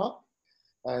nice talk.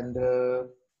 And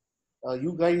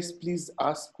you guys please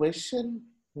ask question.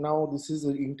 Now this is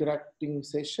an interacting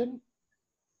session.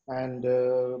 And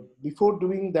before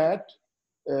doing that,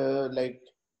 like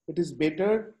it is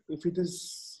better if it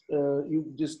is,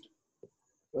 you just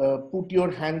put your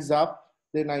hands up,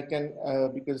 then I can,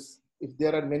 because if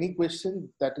there are many questions,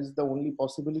 that is the only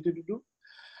possibility to do.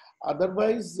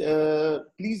 Otherwise,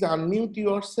 please unmute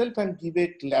yourself and give a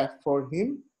clap for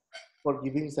him for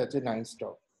giving such a nice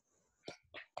talk.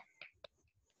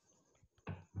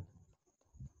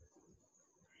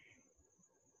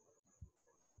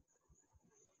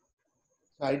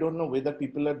 I don't know whether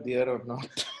people are there or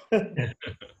not.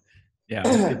 Yeah,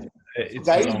 it's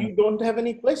Guys, long. you don't have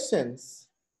any questions?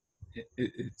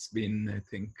 It's been, I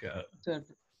think. Sir,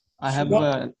 I have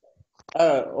Anurag,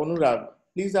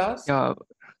 please ask. yeah,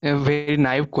 a very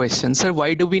naive question. Sir,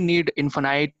 why do we need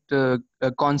infinite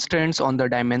constraints on the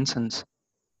dimensions?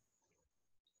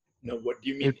 No, what do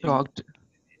you You mean? talked,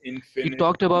 Infinite. you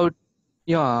talked about,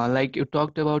 yeah, like you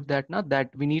talked about that, not that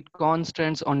we need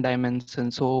constraints on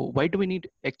dimensions. So why do we need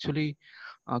actually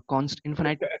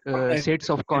infinite sets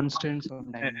of constraints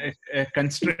on dimensions?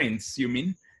 Constraints, you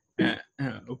mean?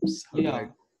 Oops, how do I?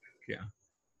 Yeah.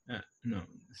 Yeah. No,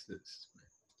 this is.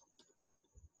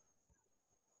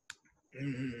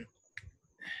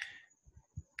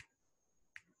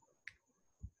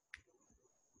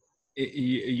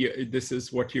 This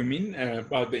is what you mean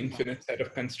about the infinite set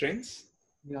of constraints?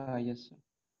 Yeah, yes, sir.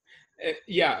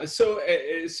 Yeah, so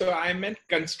I meant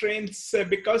constraints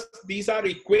because these are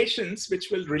equations which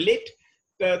will relate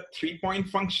the 3-point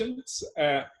functions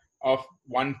of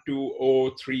 1, 2,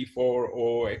 0, 3, 4,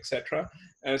 0, etc.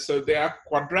 So they are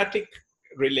quadratic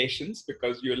relations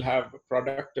because you'll have a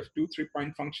product of 2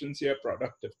 3-point functions here,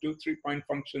 product of 2 3-point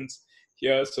functions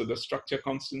here. So the structure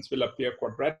constants will appear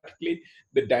quadratically.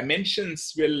 The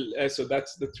dimensions will, so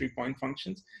that's the 3-point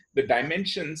functions. The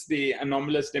dimensions, the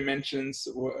anomalous dimensions,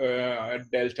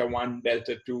 delta 1,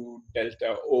 delta 2,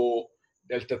 delta O,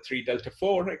 delta 3, delta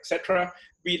 4, etc.,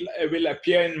 will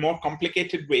appear in more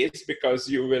complicated ways because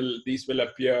these will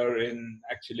appear in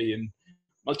actually in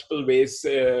multiple ways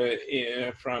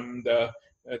from the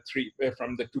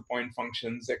 2-point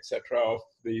functions, etc., of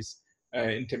these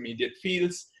intermediate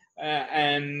fields.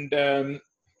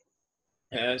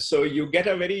 So you get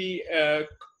a very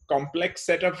complex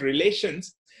set of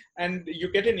relations, and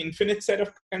you get an infinite set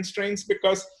of constraints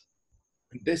because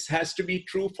this has to be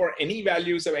true for any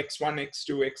values of x1,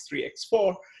 x2, x3,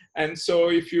 x4. And so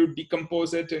if you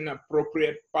decompose it in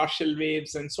appropriate partial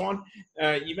waves and so on,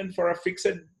 even for a fixed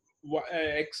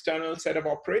external set of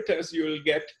operators, you will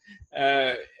get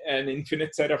an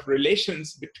infinite set of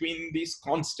relations between these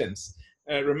constants.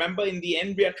 Remember, in the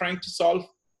end, we are trying to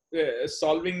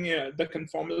solving the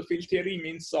conformal field theory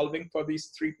means solving for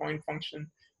these 3-point function,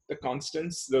 the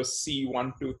constants, those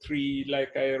C1, 2, 3,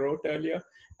 like I wrote earlier,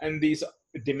 and these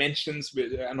dimensions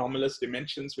with anomalous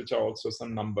dimensions, which are also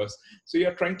some numbers. So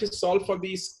you're trying to solve for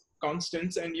these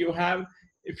constants, and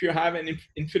if you have an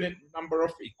infinite number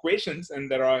of equations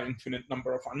and there are infinite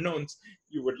number of unknowns,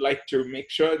 you would like to make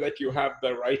sure that you have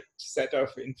the right set of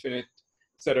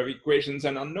equations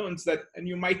and unknowns and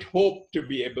you might hope to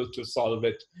be able to solve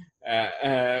it.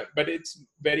 But it's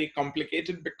very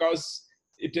complicated because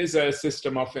it is a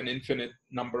system of an infinite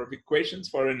number of equations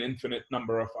for an infinite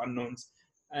number of unknowns.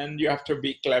 And you have to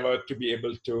be clever to be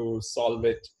able to solve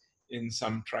it in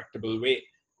some tractable way.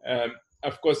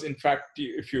 Of course, in fact,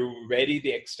 if you vary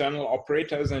the external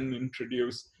operators and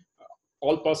introduce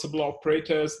all possible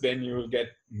operators, then you will get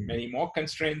many more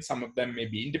constraints. Some of them may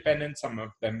be independent, some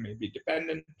of them may be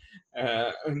dependent.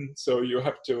 And so you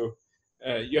have to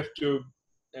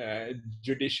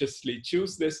judiciously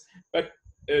choose this. But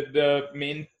the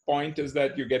main point is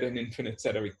that you get an infinite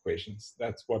set of equations.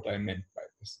 That's what I meant by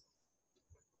this.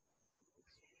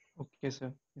 Okay,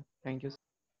 sir. Yeah, thank you, sir.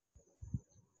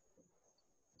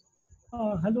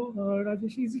 Hello,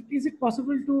 Rajesh. Is it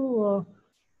possible to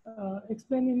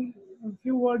explain in a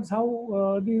few words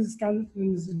how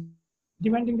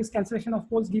demanding this cancellation of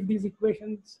poles give these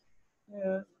equations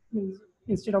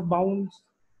instead of bounds?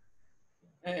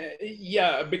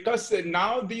 Yeah, because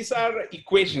now these are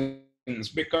equations,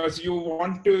 because you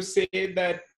want to say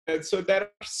that, so there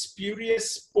are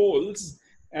spurious poles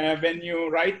when you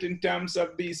write in terms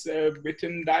of these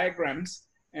Witten diagrams.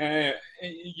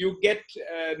 You get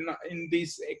in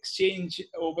this exchange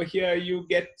over here, you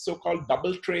get so-called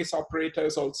double trace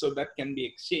operators also that can be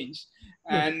exchanged.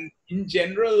 And in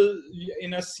general,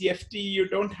 in a CFT, you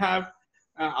don't have,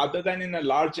 other than in a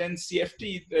large N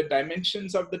CFT, the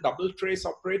dimensions of the double trace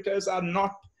operators are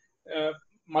not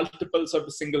multiples of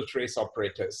the single trace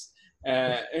operators.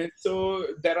 And so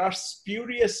there are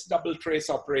spurious double trace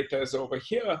operators over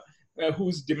here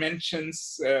whose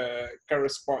dimensions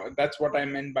correspond. That's what I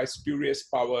meant by spurious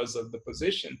powers of the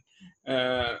position.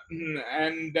 You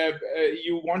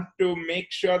want to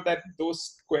make sure that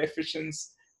those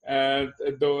coefficients,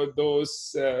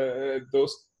 those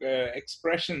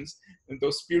expressions,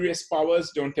 those spurious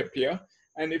powers don't appear.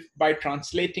 And if by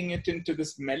translating it into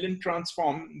this Mellin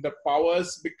transform, the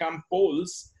powers become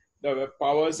poles, the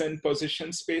powers and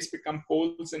position space become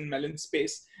poles in Mellin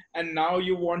space. And now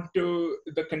you want to,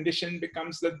 the condition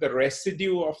becomes that the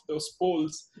residue of those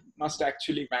poles must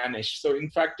actually vanish. So in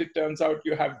fact, it turns out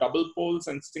you have double poles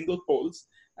and single poles,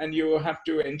 and you have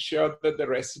to ensure that the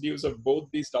residues of both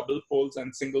these double poles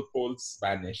and single poles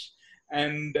vanish.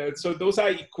 And so those are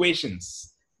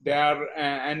equations. They are,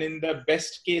 and in the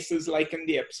best cases, like in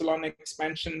the epsilon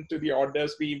expansion to the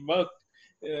orders we worked,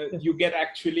 you get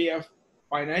actually a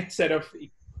finite set of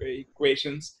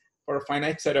equations for a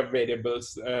finite set of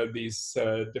variables, these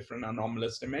different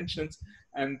anomalous dimensions.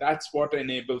 And that's what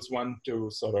enables one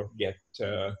to sort of get.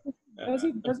 Does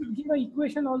it give an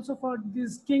equation also for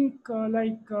this kink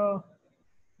No.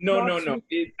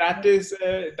 That is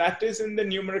in the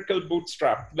numerical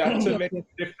bootstrap. That's a very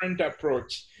different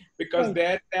approach, because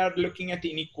they are looking at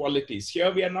inequalities.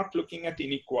 Here we are not looking at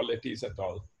inequalities at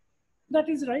all. That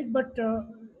is right, but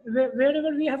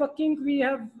wherever we have a kink, we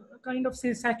have kind of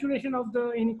say saturation of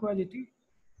the inequality.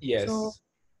 Yes. So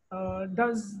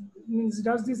does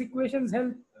these equations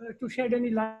help to shed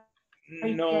any light?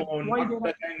 No, not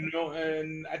that I know,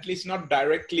 and at least not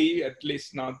directly, at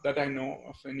least not that I know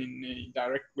of in a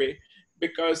direct way,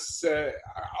 because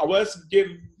ours give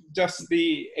just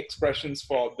the expressions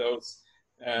for those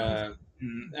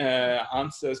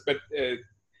answers. But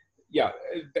yeah,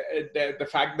 the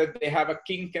fact that they have a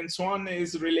kink and so on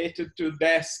is related to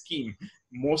their scheme.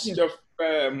 Most of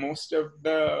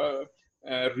the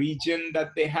region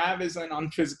that they have is an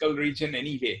unphysical region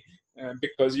anyway.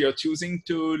 Because you're choosing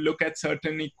to look at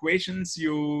certain equations,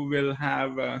 you will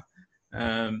have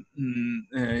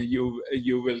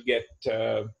you will get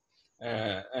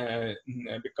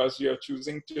because you're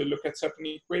choosing to look at certain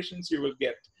equations, you will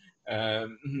get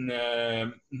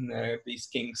these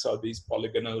kinks or these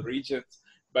polygonal regions.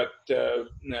 But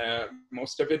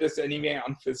most of it is anyway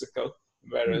unphysical,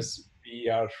 whereas we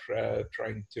are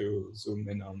trying to zoom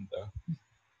in on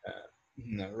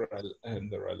the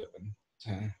relevant.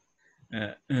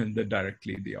 And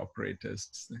directly the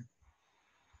operators.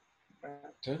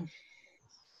 Can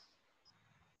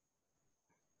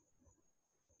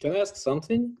I ask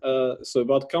something? So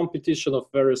about competition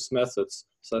of various methods.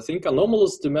 So I think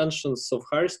anomalous dimensions of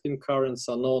higher spin currents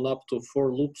are known up to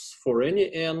 4 loops for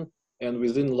any n, and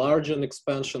within large n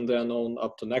expansion, they are known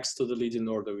up to next to the leading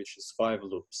order, which is 5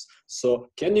 loops. So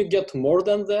can you get more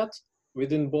than that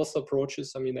within both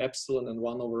approaches? I mean, epsilon and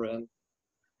 1 over n.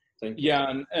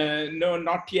 Yeah, no,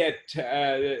 not yet.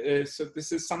 So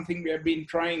this is something we have been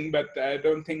trying, but I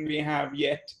don't think we have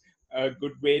yet a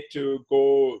good way to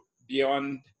go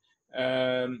beyond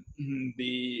I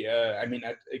mean,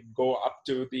 go up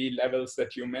to the levels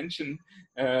that you mentioned.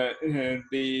 There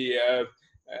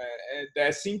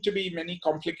seem to be many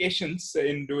complications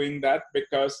in doing that,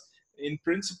 because in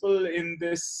principle, in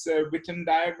this Witten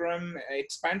diagram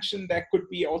expansion, there could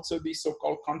be also these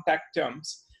so-called contact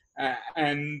terms.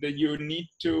 And you need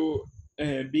to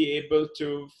be able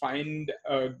to find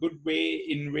a good way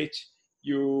in which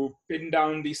you pin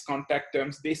down these contact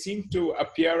terms. They seem to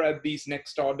appear at these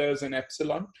next orders in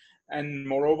epsilon. And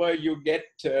moreover, you get,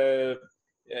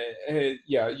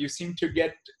 you seem to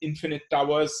get infinite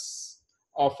towers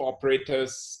of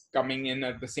operators coming in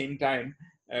at the same time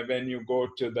when you go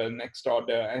to the next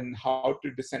order, and how to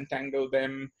disentangle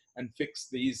them and fix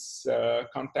these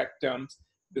contact terms.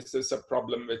 This is a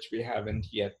problem which we haven't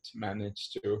yet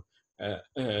managed to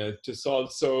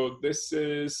solve. So this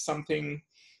is something,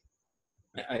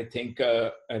 I think,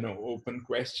 an open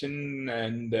question,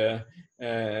 and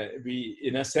we,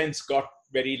 in a sense, got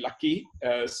very lucky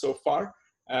so far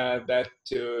that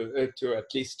to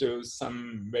at least to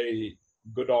some very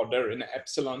good order in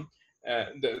epsilon,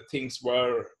 the things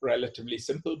were relatively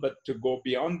simple. But to go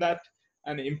beyond that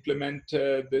and implement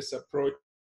this approach,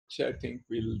 I think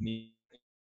we'll need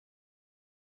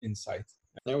insights.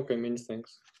 Okay, many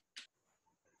thanks.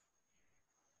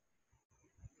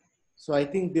 So I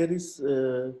think there is,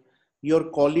 your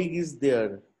colleague is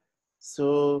there.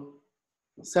 So,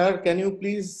 sir, can you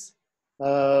please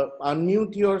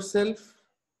unmute yourself?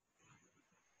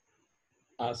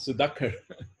 Sudhakar.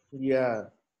 Yeah.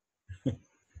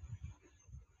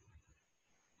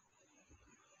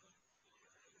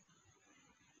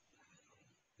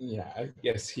 Yeah, I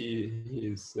guess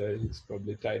he's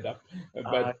probably tied up,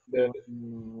 but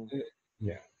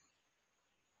yeah.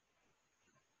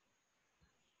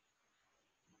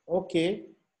 Okay.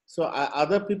 So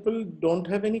other people don't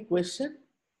have any question?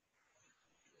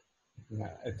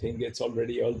 Yeah, I think it's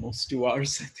already almost 2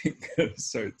 hours, I think.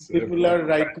 So it's people are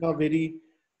right now very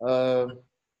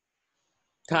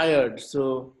tired.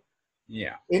 So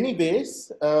yeah.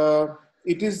 Anyways,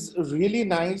 it is really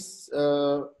nice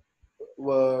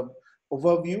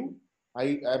overview.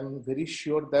 I am very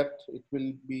sure that it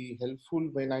will be helpful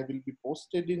when I will be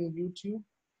posted in YouTube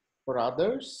for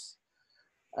others.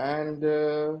 And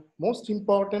most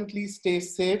importantly, stay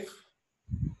safe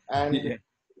and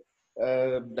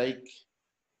like,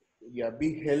 yeah,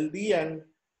 be healthy, and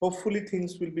hopefully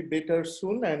things will be better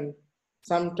soon. And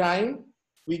sometime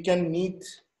we can meet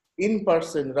in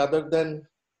person rather than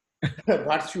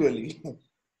virtually.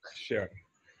 Sure.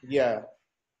 Yeah.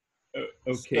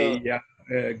 Okay. So, Yeah.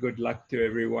 Good luck to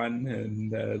everyone.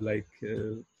 And like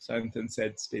Santan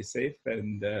said, stay safe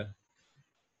and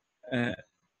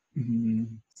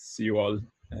see you all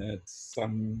at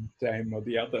some time or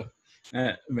the other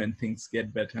when things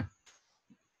get better.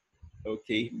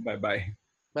 Okay. Bye-bye.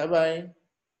 bye bye.